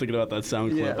was thinking about that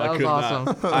sound clip. That was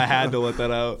awesome. I had to let that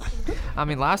out. I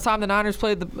mean, last time the Niners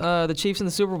played the Chiefs in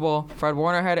the Super Bowl, Fred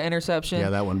Warner had an interception. Yeah,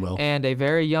 that one will. And a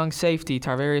very young safety,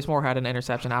 Tarvarius Moore, had an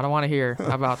interception. I don't want to hear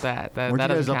about that. Weren't you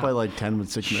guys up by like 10 with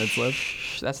 6 minutes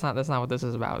left? That's not what this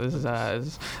is about. This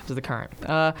is the current.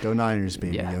 Go Niners,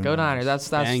 baby. Yeah, go Niners. That's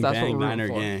bang, what we're Niner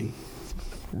rooting for. gang.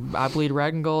 I bleed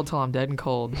red and gold till I'm dead and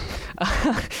cold.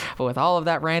 But with all of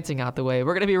that ranting out the way,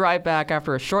 we're going to be right back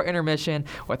after a short intermission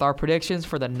with our predictions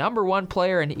for the number 1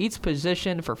 player in each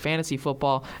position for fantasy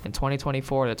football in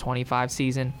 2024-25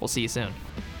 season. We'll see you soon.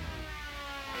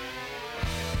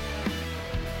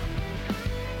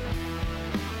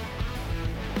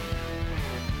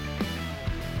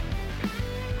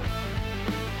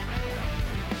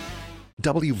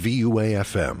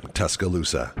 WVUA-FM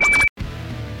Tuscaloosa.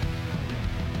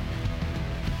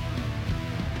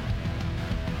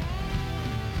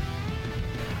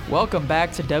 Welcome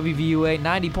back to WVUA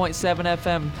 90.7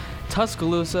 FM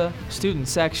Tuscaloosa Student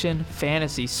Section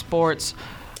Fantasy Sports.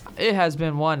 It has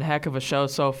been one heck of a show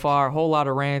so far. A whole lot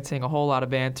of ranting, a whole lot of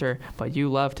banter, but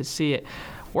you love to see it.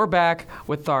 We're back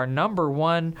with our number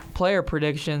one player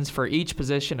predictions for each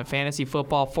position of fantasy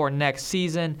football for next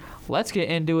season. Let's get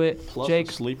into it. Plus Jake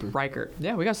sleeper. Reichert.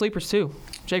 Yeah, we got sleepers too.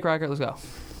 Jake Reichert, let's go.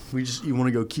 You want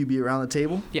to go QB around the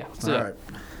table? Yeah, let's do it. All right.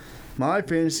 My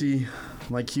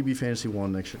QB fantasy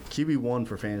one next year. QB one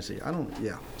for fantasy.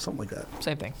 Something like that.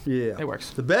 Same thing. Yeah. It works.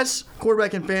 The best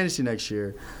quarterback in fantasy next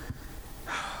year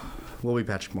will be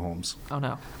Patrick Mahomes. Oh,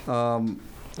 no.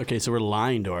 Okay, so we're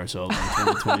lying to ourselves in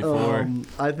 2024.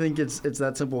 I think it's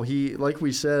that simple. He, like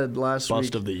we said last week.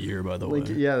 Bust of the year, by the way.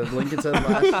 Lincoln said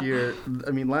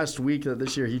last week that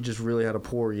this year he just really had a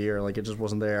poor year. Like, it just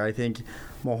wasn't there. I think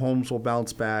Mahomes will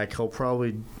bounce back. He'll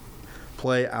probably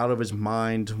play out of his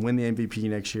mind, win the MVP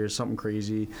next year, something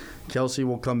crazy. Kelsey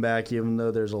will come back, even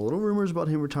though there's a little rumors about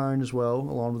him retiring as well,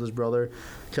 along with his brother.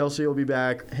 Kelsey will be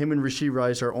back. Him and Rashee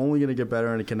Rice are only going to get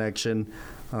better in a connection.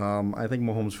 I think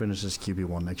Mahomes finishes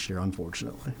QB1 next year,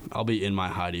 unfortunately. I'll be in my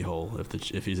hidey hole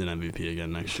if he's an MVP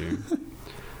again next year. Do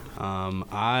you want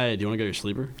to go your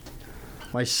sleeper?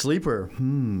 My sleeper?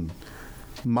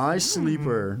 My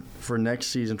sleeper for next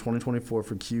season, 2024,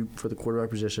 for the quarterback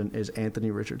position is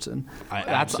Anthony Richardson.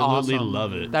 That's absolutely awesome.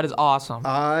 love it. That is awesome.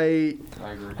 I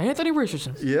agree. Anthony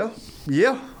Richardson. Yeah.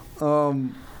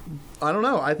 I don't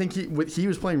know. I think he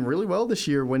was playing really well this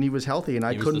year when he was healthy, and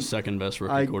he was the second best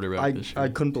rookie quarterback this year. I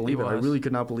couldn't believe it. I was. really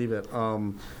could not believe it.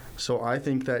 So I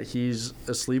think that he's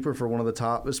a sleeper for one of the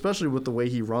top, especially with the way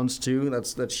he runs too.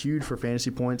 That's huge for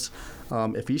fantasy points.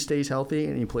 If he stays healthy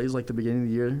and he plays like the beginning of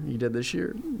the year he did this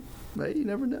year, you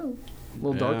never know.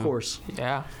 Little dark horse.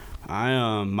 Yeah.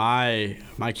 My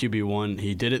QB1,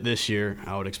 he did it this year.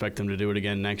 I would expect him to do it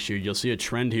again next year. You'll see a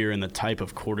trend here in the type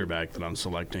of quarterback that I'm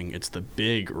selecting. It's the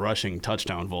big rushing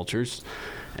touchdown vultures,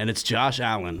 and it's Josh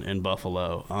Allen in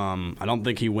Buffalo. I don't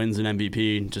think he wins an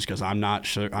MVP just because I'm not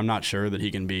sure that he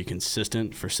can be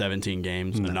consistent for 17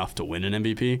 games enough to win an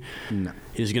MVP. No.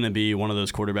 He's going to be one of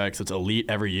those quarterbacks that's elite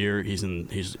every year.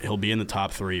 He'll be in the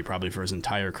top 3 probably for his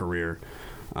entire career.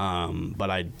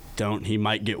 But he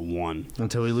might get one.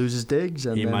 Until he loses Diggs,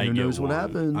 and then who knows what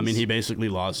happens. I mean, he basically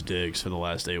lost Diggs for the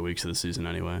last 8 weeks of the season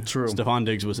anyway. True. Stephon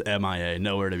Diggs was MIA,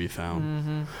 nowhere to be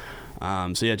found.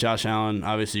 Mm-hmm. Josh Allen,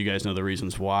 obviously you guys know the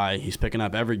reasons why. He's picking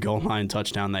up every goal line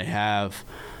touchdown they have.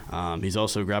 He's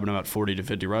also grabbing about 40 to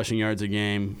 50 rushing yards a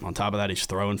game. On top of that, he's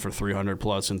throwing for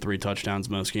 300-plus and 3 touchdowns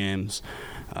most games.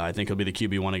 I think he'll be the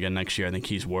QB1 again next year. I think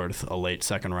he's worth a late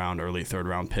second-round, early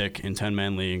third-round pick in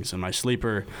 10-man leagues. And my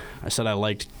sleeper, I said I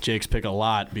liked Jake's pick a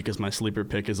lot because my sleeper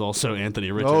pick is also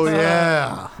Anthony Richardson. Oh,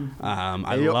 yeah.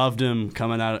 I loved him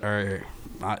coming out –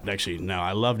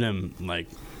 I loved him like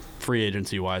free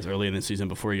agency-wise early in the season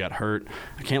before he got hurt.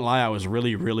 I can't lie, I was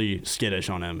really, really skittish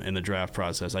on him in the draft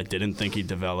process. I didn't think he'd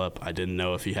develop. I didn't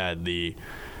know if he had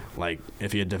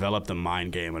if he had developed the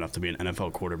mind game enough to be an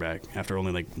NFL quarterback after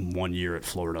only 1 year at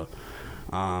Florida.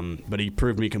 But he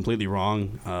proved me completely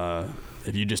wrong.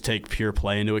 If you just take pure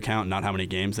play into account, not how many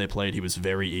games they played, he was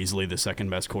very easily the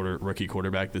second best rookie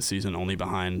quarterback this season, only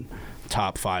behind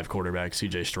top 5 quarterback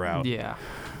C.J. Stroud. Yeah.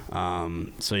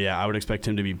 I would expect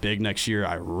him to be big next year.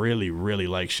 I really, really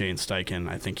like Shane Steichen.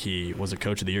 I think he was a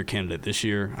Coach of the Year candidate this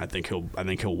year. I think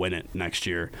he'll win it next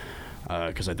year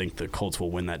because I think the Colts will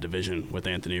win that division with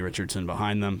Anthony Richardson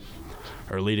behind them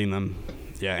or leading them.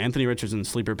 Yeah, Anthony Richardson,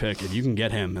 sleeper pick. If you can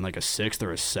get him in a 6th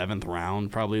or a 7th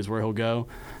round, probably is where he'll go.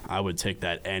 I would take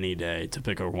that any day to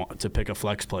pick a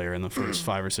flex player in the first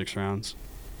 5 or 6 rounds.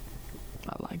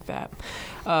 I like that.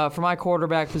 For my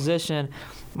quarterback position,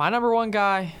 my number one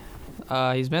guy,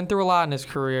 he's been through a lot in his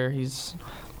career.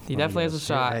 He definitely has a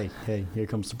shot. Hey, here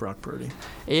comes the Brock Purdy.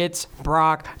 It's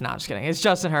Brock. No, I'm just kidding. It's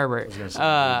Justin Herbert. Shout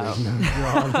out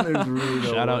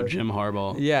Jim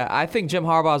Harbaugh. Yeah, I think Jim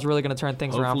Harbaugh is really going to turn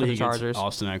things around for the Chargers.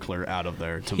 Hopefully he gets Austin Eckler out of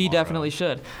there tomorrow. He definitely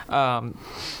should.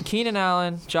 Keenan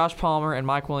Allen, Josh Palmer, and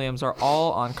Mike Williams are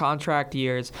all on contract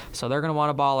years, so they're going to want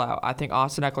to ball out. I think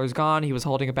Austin Eckler's gone. He was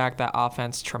holding back that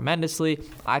offense tremendously.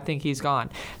 I think he's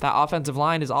gone. That offensive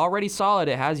line is already solid.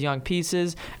 It has young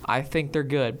pieces. I think they're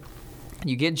good.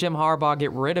 You get Jim Harbaugh,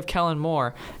 get rid of Kellen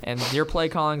Moore, and your play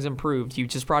calling's improved. You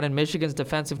just brought in Michigan's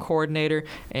defensive coordinator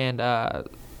and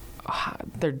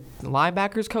their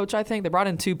linebackers coach, I think. They brought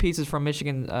in 2 pieces from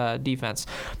Michigan defense.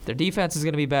 Their defense is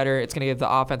going to be better. It's going to give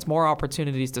the offense more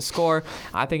opportunities to score.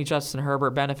 I think Justin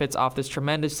Herbert benefits off this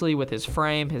tremendously with his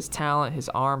frame, his talent, his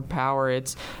arm power.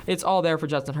 It's all there for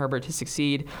Justin Herbert to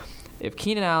succeed. If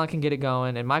Keenan Allen can get it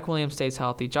going and Mike Williams stays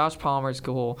healthy, Josh Palmer's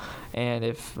cool, and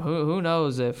if who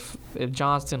knows if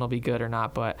Johnston will be good or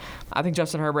not. But I think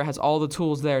Justin Herbert has all the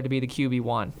tools there to be the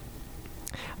QB1.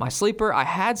 My sleeper, I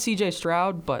had C.J.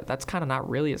 Stroud, but that's kind of not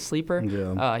really a sleeper.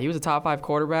 Yeah. He was a top 5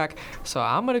 quarterback, so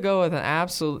I'm going to go with an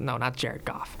absolute – no, not Jared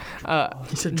Goff.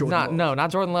 He said Jordan Love. No, not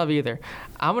Jordan Love either.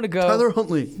 I'm going to go – Tyler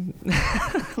Huntley.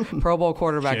 Pro Bowl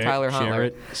quarterback Tyler Huntley.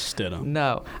 Jarrett Stidham.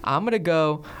 No, I'm going to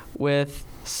go with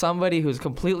somebody who's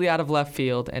completely out of left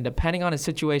field, and depending on his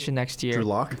situation next year – Drew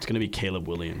Lock? It's going to be Caleb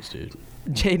Williams, dude.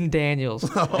 Jaden Daniels.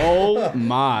 Oh,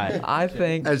 my. I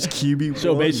think – As QB1.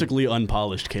 So basically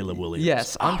unpolished Caleb Williams.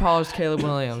 Yes, unpolished Caleb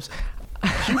Williams.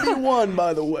 QB1,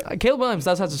 by the way. Caleb Williams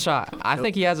does have a shot. I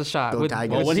think he has a shot. Go With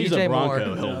Tigers. Well, when he's CJ a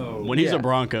Bronco, Moore. when he's Yeah. a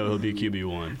Bronco, he'll be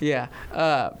QB1. Yeah.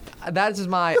 That is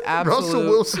my absolute. Russell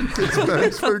Wilson gets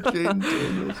back for Jaden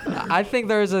Daniels. I think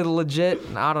there's a legit,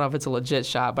 I don't know if it's a legit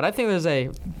shot, but I think there's a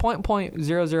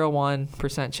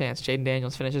 0.001% chance Jaden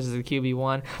Daniels finishes as the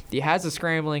QB1. He has the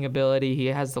scrambling ability. He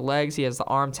has the legs. He has the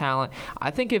arm talent. I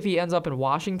think if he ends up in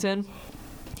Washington,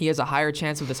 he has a higher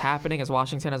chance of this happening, as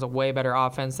Washington has a way better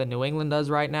offense than New England does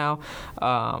right now.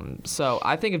 So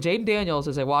I think if Jaden Daniels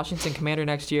is a Washington Commander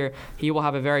next year, he will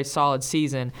have a very solid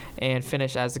season and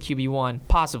finish as the QB1,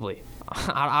 possibly.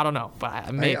 I don't know,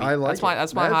 but maybe. Hey, I like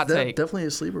that's my hot take. Definitely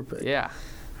a sleeper pick. Yeah.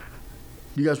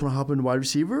 You guys want to hop into wide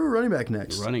receiver or running back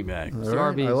next? Running back. All the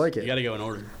right, RBs. I like You it. got to go in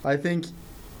order. I think.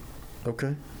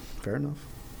 Okay, fair enough.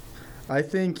 I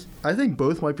think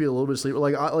both might be a little bit sleeper.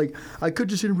 I could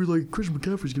just sit and be like, Christian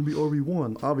McCaffrey's gonna be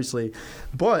RB1, obviously,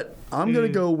 but I'm gonna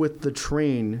go with the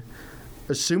train,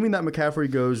 assuming that McCaffrey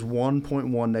goes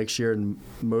 1.1 next year in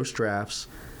most drafts.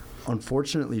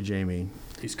 Unfortunately, Jamie,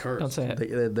 He's cursed. Don't say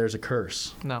it. there's a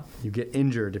curse. No. You get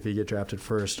injured if you get drafted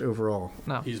first overall.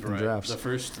 No. He's in right. drafts.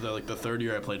 The third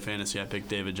year I played fantasy, I picked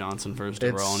David Johnson first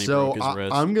overall, and he So broke his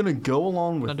wrist. I'm gonna go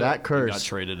along with Don't do that it. He curse. got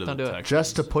traded to Don't the do it. Texans.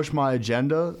 Just to push my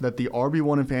agenda that the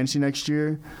RB1 in fantasy next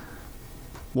year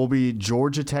will be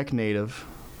Georgia Tech native,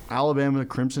 Alabama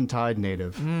Crimson Tide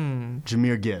native,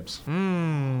 Jahmyr Gibbs.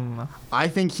 I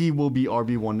think he will be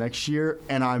RB1 next year,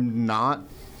 and I'm not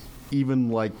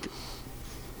even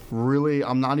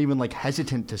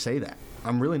hesitant to say that.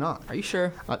 I'm really not. Are you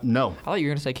sure? No. I thought you were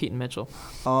going to say Keaton Mitchell.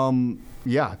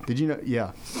 Yeah. Did you know?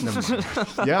 Yeah. Never mind.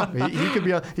 Yeah. He could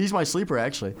be. He's my sleeper,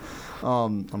 actually.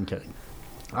 I'm kidding.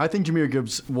 I think Jahmyr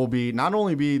Gibbs will be not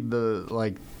only be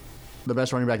the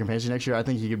best running back in fantasy next year. I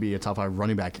think he could be a top 5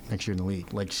 running back next year in the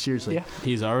league. Seriously. Yeah.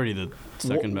 He's already the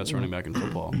second best running back in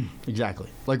football. Exactly.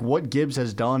 What Gibbs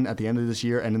has done at the end of this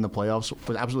year and in the playoffs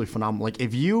was absolutely phenomenal.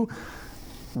 If you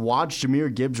watch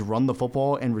Jahmyr Gibbs run the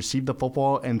football and receive the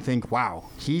football and think, wow,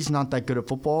 he's not that good at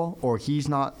football, or he's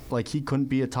not, he couldn't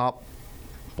be a top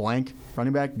blank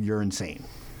running back, you're insane.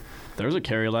 There was a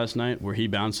carry last night where he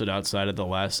bounced it outside at the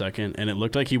last second, and it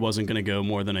looked like he wasn't going to go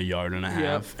more than a yard and a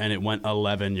half, and it went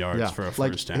 11 yards for a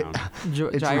first down.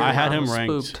 I had him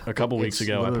ranked a couple weeks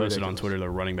ago. I posted on Twitter the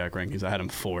running back rankings. I had him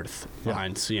 4th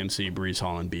behind CMC, Breece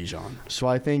Hall, and Bijan. So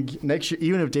I think next year,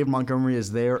 even if David Montgomery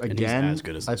is there again, as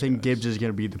good as I think guys. Gibbs is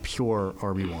going to be the pure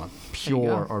RB1.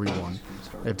 Pure RB1.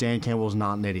 If Dan Campbell's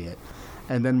not an idiot.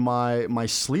 And then my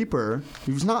sleeper,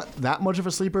 he was not that much of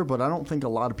a sleeper, but I don't think a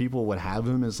lot of people would have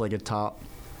him as a top.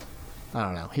 I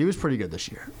don't know. He was pretty good this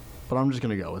year, but I'm just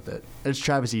going to go with it. It's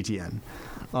Travis Etienne.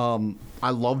 I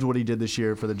loved what he did this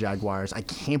year for the Jaguars. I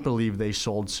can't believe they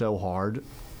sold so hard.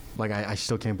 I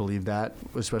still can't believe that,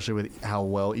 especially with how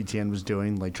well Etienne was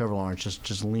doing. Trevor Lawrence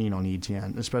just lean on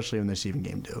Etienne, especially in this even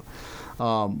game too.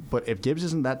 But if Gibbs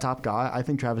isn't that top guy, I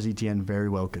think Travis Etienne very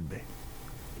well could be.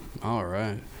 All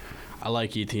right. I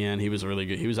like Etienne. He was really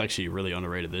good. He was actually really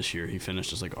underrated this year. He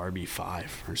finished as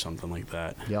RB5 or something like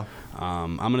that. Yeah.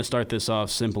 I'm going to start this off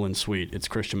simple and sweet. It's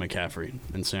Christian McCaffrey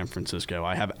in San Francisco.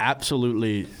 I have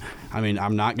absolutely –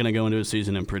 I'm not going to go into a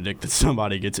season and predict that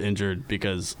somebody gets injured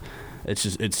because it's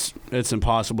just it's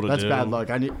impossible to do. That's bad luck.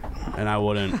 And I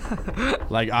wouldn't.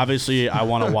 Obviously, I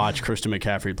want to watch Christian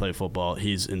McCaffrey play football.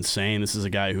 He's insane. This is a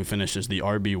guy who finished as the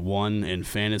RB1 in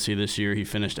fantasy this year. He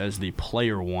finished as the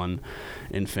player 1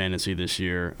 in fantasy this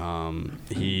year.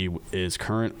 He is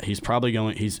current. He's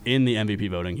in the MVP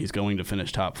voting. He's going to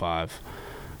finish top 5.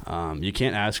 You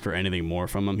can't ask for anything more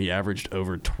from him. He averaged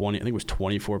over 20. I think it was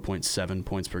 24.7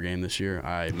 points per game this year.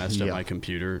 I messed up my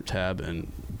computer tab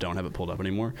and don't have it pulled up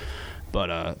anymore. But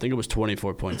I think it was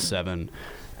 24.7.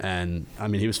 And, I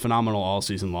mean, he was phenomenal all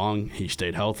season long. He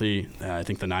stayed healthy. I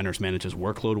think the Niners managed his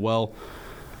workload well.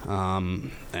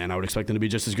 And I would expect him to be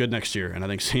just as good next year. And I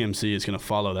think CMC is going to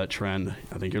follow that trend.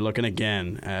 I think you're looking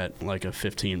again at like a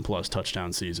 15-plus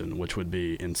touchdown season, which would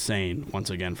be insane once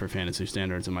again for fantasy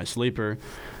standards. And my sleeper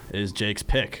is Jake's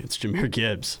pick. It's Jahmyr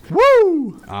Gibbs.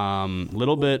 Woo!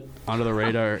 Little bit under the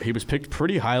radar. He was picked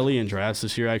pretty highly in drafts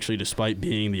this year, actually, despite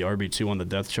being the RB2 on the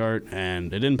depth chart.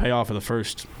 And it didn't pay off for the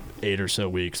first 8 or so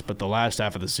weeks. But the last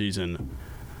half of the season,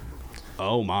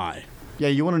 oh my. Yeah,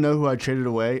 you want to know who I traded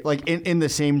away? Like, in the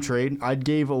same trade, I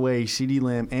gave away CeeDee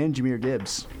Lamb and Jahmyr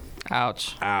Gibbs.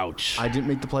 Ouch. I didn't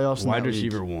make the playoffs in Wide that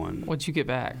receiver league. 1. What'd you get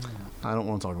back? I don't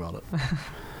want to talk about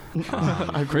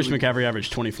it. Chris McCaffrey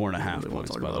averaged 24.5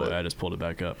 points, by the way. I just pulled it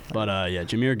back up. But, yeah,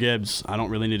 Jahmyr Gibbs, I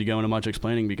don't really need to go into much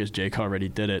explaining because Jake already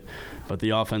did it. But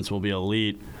the offense will be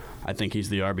elite. I think he's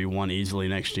the RB1 easily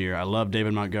next year. I love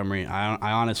David Montgomery.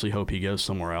 I honestly hope he goes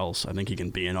somewhere else. I think he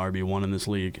can be an RB1 in this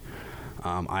league.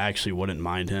 I actually wouldn't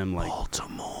mind him like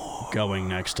Baltimore going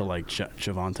next to like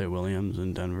Javonte Williams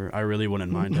in Denver. I really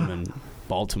wouldn't mind him in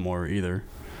Baltimore either.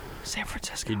 San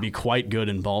Francisco. He'd be quite good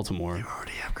in Baltimore. You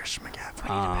already have Christian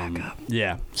McCaffrey.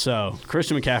 Yeah, so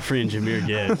Christian McCaffrey and Jahmyr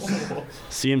Gibbs.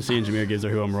 CMC and Jahmyr Gibbs are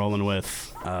who I'm rolling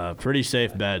with. Pretty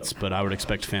safe bets, but I would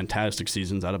expect fantastic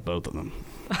seasons out of both of them.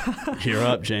 You're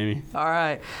up, Jamie. All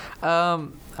right.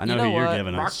 I know who you're what?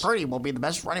 giving Mark us. Purdy will be the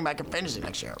best running back in fantasy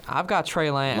next year. I've got Trey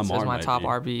Lance Lamar as my might top be.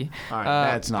 RB. All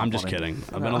right, that's not I'm just funny. kidding.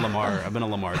 I've been a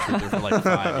Lamar truther for like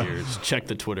 5 years. Check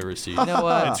the Twitter receipts. You know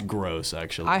what? It's gross,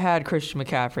 actually. I had Christian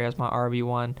McCaffrey as my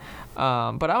RB1,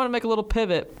 but I want to make a little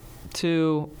pivot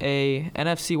to a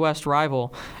NFC West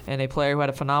rival and a player who had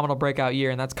a phenomenal breakout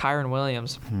year, and that's Kyren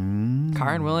Williams.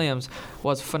 Kyren Williams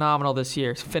was phenomenal this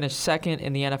year. Finished second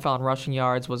in the NFL in rushing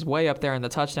yards, was way up there in the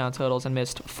touchdown totals, and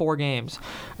missed 4 games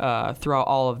throughout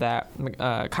all of that.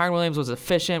 Kyren Williams was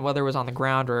efficient, whether it was on the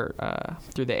ground or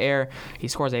through the air. He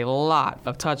scores a lot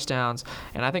of touchdowns,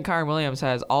 and I think Kyren Williams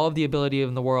has all of the ability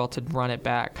in the world to run it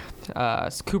back.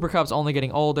 Cooper Kupp's only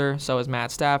getting older, so is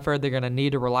Matt Stafford. They're going to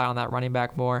need to rely on that running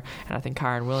back more, and I think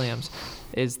Kyren Williams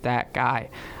is that guy.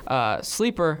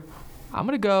 Sleeper, I'm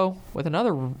going to go with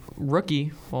another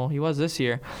rookie. Well, he was this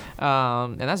year,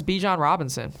 and that's Bijan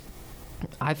Robinson.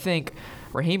 I think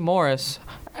Raheem Morris,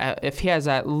 if he has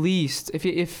at least, if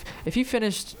he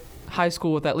finished high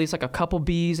school with at least like a couple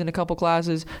B's in a couple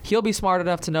classes, he'll be smart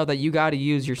enough to know that you got to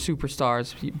use your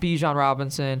superstars, Bijan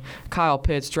Robinson, Kyle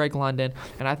Pitts, Drake London,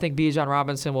 and I think Bijan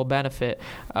Robinson will benefit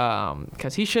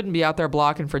because he shouldn't be out there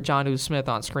blocking for Jonnu Smith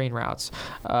on screen routes.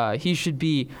 He should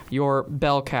be your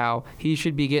bell cow. He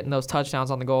should be getting those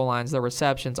touchdowns on the goal lines, the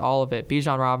receptions, all of it.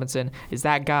 Bijan Robinson is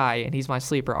that guy, and he's my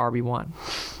sleeper RB1.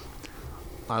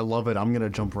 I love it. I'm going to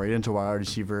jump right into wide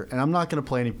receiver, and I'm not going to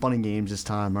play any funny games this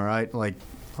time, all right? Like,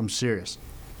 I'm serious.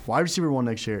 Wide receiver 1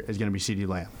 next year is going to be CeeDee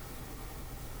Lamb.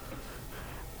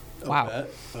 Wow.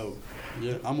 Oh,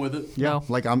 yeah, I'm with it. Yeah, No.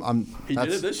 like I'm. He did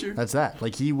it this year. That's that.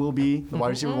 Like he will be the wide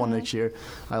receiver 1 next year.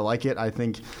 I like it. I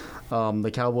think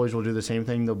the Cowboys will do the same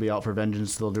thing. They'll be out for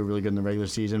vengeance. They'll do really good in the regular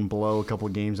season, blow a couple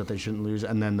games that they shouldn't lose,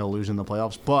 and then they'll lose in the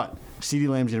playoffs. But CeeDee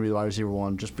Lamb's going to be the wide receiver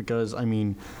 1 just because, I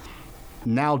mean,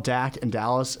 now Dak and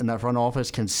Dallas and that front office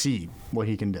can see what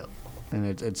he can do. And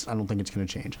it's I don't think it's going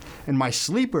to change. And my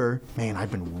sleeper, man,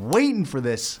 I've been waiting for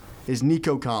this, is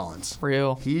Nico Collins.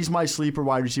 Real. He's my sleeper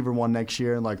wide receiver 1 next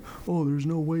year. And like, oh, there's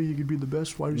no way he could be the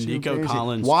best wide receiver. Nico in fantasy.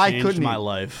 Collins Why changed couldn't he? my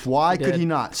life. Why He could did. he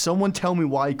not? Someone tell me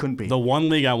why he couldn't be. The one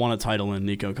league I want a title in,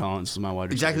 Nico Collins is my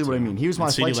wide receiver. Exactly what I mean. He was my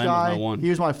And CeeDee flex Lamb was guy. my one. He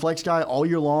was my flex guy all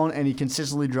year long, and he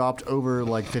consistently dropped over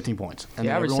like 15 points. And He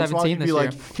then averaged every once in a while 17 he'd be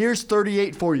this like, here's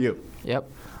 38 for you. Yep.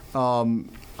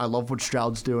 I love what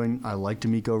Stroud's doing. I like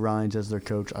D'Amico Ryans as their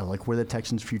coach. I like where the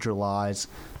Texans' future lies.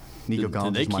 Nico Did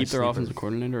Collins they is my keep their sleeper. offensive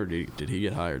coordinator, or did he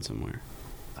get hired somewhere?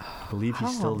 I believe I he's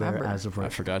don't still there remember. as of I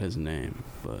right. forgot his name,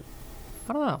 but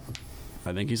I don't know.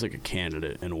 I think he's like a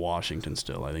candidate in Washington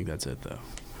still. I think that's it, though.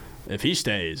 If he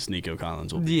stays, Nico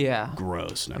Collins will be Yeah.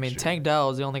 gross next I mean, year. Tank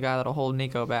Dell is the only guy that'll hold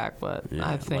Nico back, but Yeah,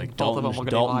 I think like both of them will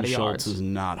get a lot Dalton of Schultz yards. is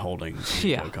not holding Nico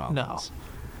Yeah, Collins. no.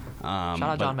 Shout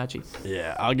out but- John Mechie.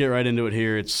 Yeah, I'll get right into it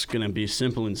here. It's going to be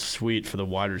simple and sweet for the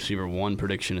wide receiver 1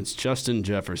 prediction. It's Justin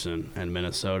Jefferson in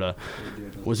Minnesota.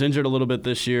 Was injured a little bit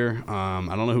this year. I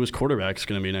don't know who his quarterback's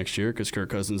going to be next year because Kirk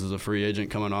Cousins is a free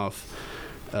agent coming off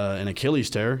an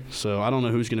Achilles tear. So I don't know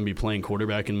who's going to be playing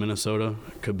quarterback in Minnesota.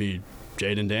 Could be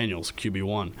Jaden Daniels,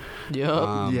 QB1. Yep.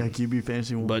 Yeah, QB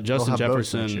fantasy. But they'll Justin have both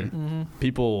next year. Jefferson,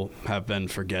 people have been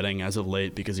forgetting as of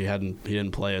late because he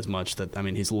didn't play as much.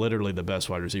 He's literally the best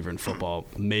wide receiver in football,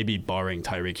 maybe barring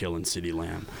Tyreek Hill and CeeDee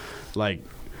Lamb. Like,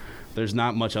 There's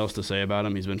not much else to say about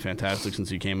him. He's been fantastic since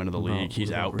he came into the league. He's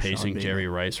outpacing Jerry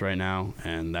Rice right now,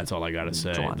 and that's all I got to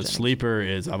say. The sleeper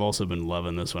is, I've also been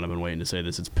loving this one. I've been waiting to say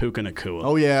this. It's Puka Nacua.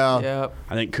 Oh, yeah. Yep.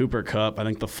 I think Cooper Kupp, I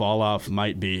think the fall-off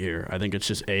might be here. I think it's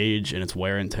just age and it's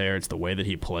wear and tear. It's the way that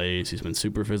he plays. He's been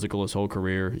super physical his whole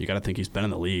career. You got to think he's been in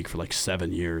the league for like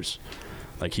 7 years.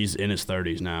 Like, he's in his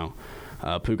 30s now.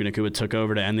 Puka Nacua took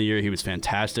over to end the year. He was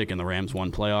fantastic, and the Rams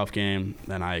won playoff game.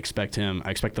 And I expect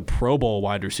the Pro Bowl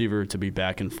wide receiver to be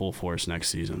back in full force next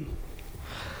season.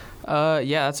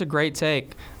 Yeah, that's a great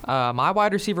take. My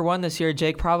wide receiver one this year,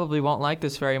 Jake probably won't like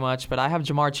this very much, but I have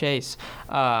Jamar Chase.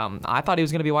 I thought he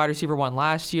was going to be wide receiver one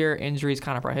last year. Injuries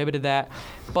kind of prohibited that.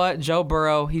 But Joe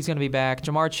Burrow, he's going to be back.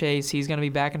 Jamar Chase, he's going to be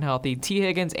back and healthy. T.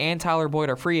 Higgins and Tyler Boyd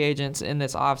are free agents in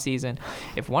this offseason.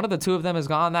 If one of the two of them is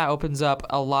gone, that opens up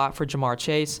a lot for Jamar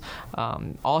Chase.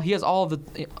 He has all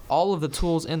of the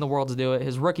tools in the world to do it.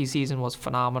 His rookie season was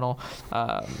phenomenal.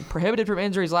 Prohibited from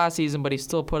injuries last season, but he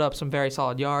still put up some very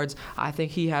solid yards. I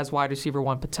think he has wide receiver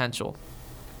one potential.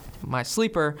 My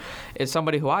sleeper is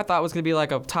somebody who I thought was going to be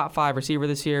like a top 5 receiver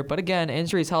this year, but again,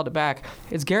 injuries held it back.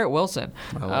 It's Garrett Wilson.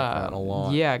 I like that a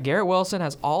lot. Yeah, Garrett Wilson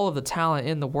has all of the talent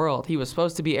in the world. He was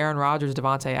supposed to be Aaron Rodgers,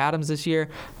 Devontae Adams this year,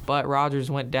 but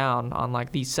Rodgers went down on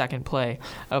like the second play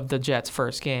of the Jets'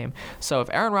 first game. So if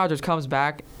Aaron Rodgers comes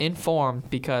back in form,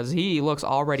 because he looks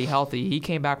already healthy, he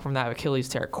came back from that Achilles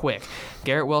tear quick.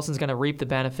 Garrett Wilson's going to reap the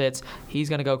benefits. He's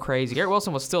going to go crazy. Garrett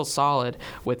Wilson was still solid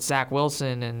with Zach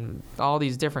Wilson and all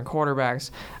these different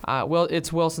quarterbacks.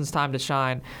 It's Wilson's time to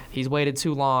shine. He's waited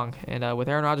too long, and with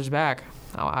Aaron Rodgers back,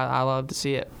 I love to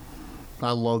see it.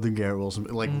 I love the Garrett Wilson.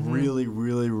 Really,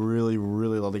 really, really,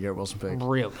 really love the Garrett Wilson pick.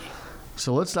 Really.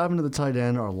 So let's dive into the tight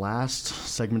end, our last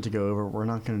segment to go over. We're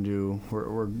not going to do –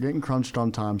 we're getting crunched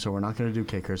on time, so we're not going to do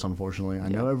kickers, unfortunately. I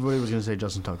know everybody was going to say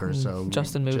Justin Tucker, so –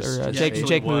 Justin Moody or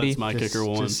Jake Moody. My kicker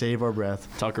one. Just save our breath.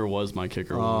 Tucker was my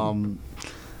kicker one.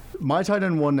 My tight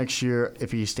end one next year,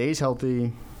 if he stays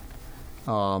healthy,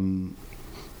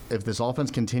 if this offense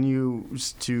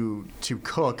continues to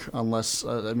cook, unless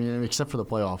except for the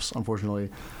playoffs, unfortunately,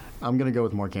 I'm going to go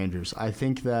with Mark Andrews. I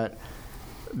think that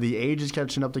the age is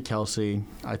catching up to Kelsey.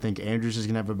 I think Andrews is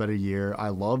going to have a better year. I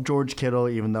love George Kittle,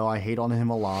 even though I hate on him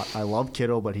a lot. I love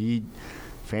Kittle, but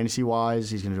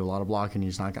fantasy-wise, he's going to do a lot of blocking.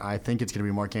 I think it's going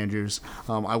to be Mark Andrews.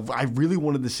 I really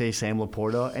wanted to say Sam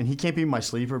Laporta, and he can't be my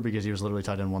sleeper because he was literally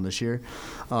tight end one this year.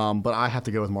 But I have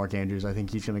to go with Mark Andrews. I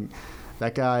think he's going to.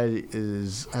 That guy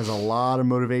has a lot of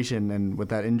motivation, and with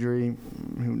that injury,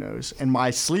 who knows? And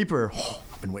my sleeper,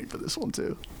 I've been waiting for this one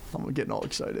too. I'm getting all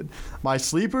excited. My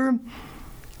sleeper.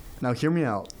 Now, hear me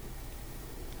out.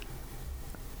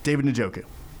 David Njoku.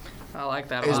 I like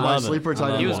that. Is my sleeper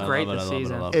tight end. He was great this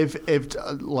season. If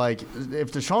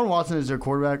Deshaun Watson is their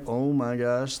quarterback, oh my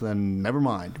gosh, then never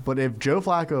mind. But if Joe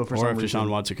Flacco for some reason, Deshaun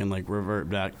Watson can revert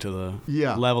back to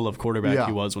the level of quarterback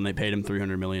he was when they paid him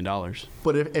 $300 million.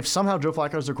 But if somehow Joe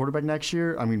Flacco is their quarterback next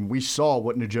year, we saw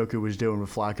what Njoku was doing with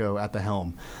Flacco at the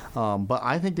helm. But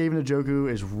I think David Njoku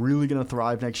is really going to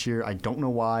thrive next year. I don't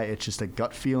know why. It's just a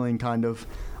gut feeling kind of.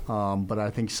 But I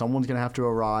think someone's going to have to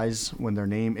arise when their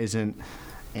name isn't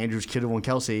Andrews, Kittle, and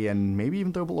Kelsey, and maybe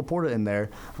even throw Laporta in there.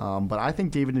 But I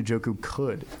think David Njoku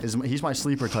could. He's my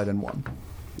sleeper tight end one.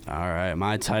 All right,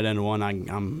 my tight end one.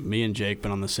 Me and Jake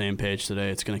been on the same page today.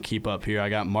 It's going to keep up here. I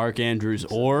got Mark Andrews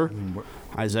or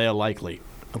Isaiah Likely.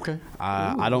 Okay.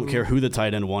 I don't care who the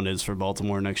tight end one is for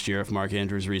Baltimore next year. If Mark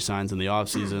Andrews re-signs in the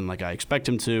offseason like I expect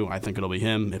him to, I think it'll be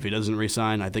him. If he doesn't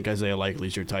re-sign, I think Isaiah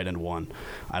Likely's your tight end one.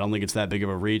 I don't think it's that big of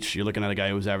a reach. You're looking at a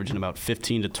guy who's averaging about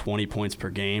 15 to 20 points per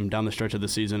game down the stretch of the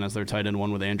season as their tight end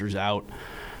one with Andrews out.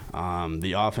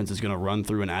 The offense is going to run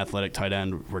through an athletic tight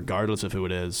end regardless of who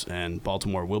it is, and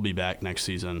Baltimore will be back next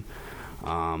season.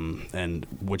 And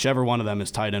whichever one of them is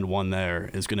tight end one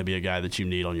there is going to be a guy that you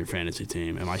need on your fantasy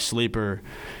team. And my sleeper,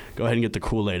 go ahead and get the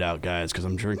Kool-Aid out, guys, because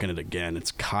I'm drinking it again.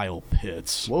 It's Kyle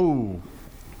Pitts. Whoa.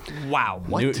 Wow.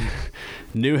 What?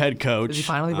 New head coach. Is he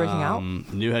finally breaking out?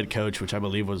 New head coach, which I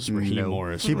believe was Raheem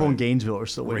Morris. People in Gainesville are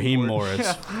still waiting Raheem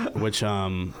Morris, which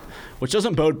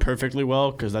doesn't bode perfectly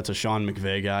well because that's a Sean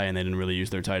McVay guy and they didn't really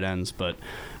use their tight ends. But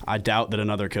I doubt that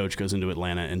another coach goes into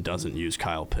Atlanta and doesn't use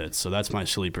Kyle Pitts. So that's my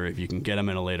sleeper. If you can get him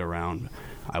in a later round,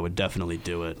 I would definitely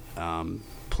do it.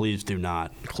 Please do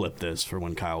not clip this for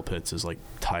when Kyle Pitts is like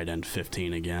tight end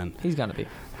 15 again. He's going to be.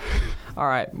 All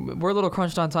right, we're a little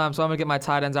crunched on time, so I'm going to get my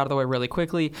tight ends out of the way really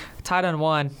quickly. Tight end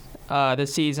one,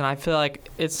 this season, I feel like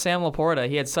it's Sam Laporta.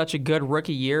 He had such a good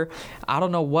rookie year. I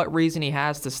don't know what reason he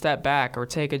has to step back or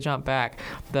take a jump back.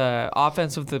 The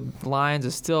offense of the Lions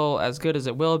is still as good as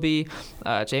it will be.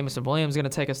 Jamison Williams is going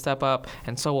to take a step up,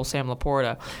 and so will Sam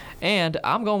Laporta. And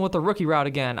I'm going with the rookie route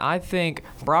again. I think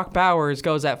Brock Bowers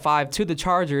goes at 5 to the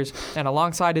Chargers, and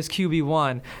alongside his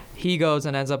QB1, he goes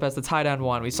and ends up as the tight end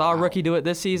 1. We saw a rookie do it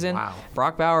this season. Wow.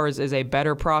 Brock Bowers is a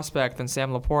better prospect than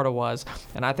Sam Laporta was,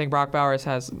 and I think Brock Bowers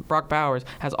has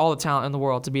all the talent in the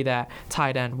world to be that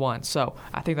tight end 1. So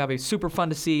I think that'd be super fun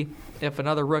to see if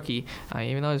another rookie,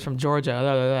 even though he's from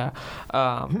Georgia,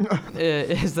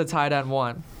 is the tight end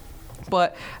 1.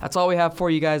 But that's all we have for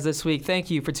you guys this week.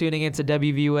 Thank you for tuning in to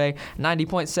WVUA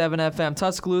 90.7 FM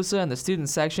Tuscaloosa and the Student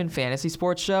Section Fantasy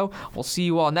Sports Show. We'll see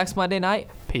you all next Monday night.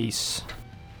 Peace.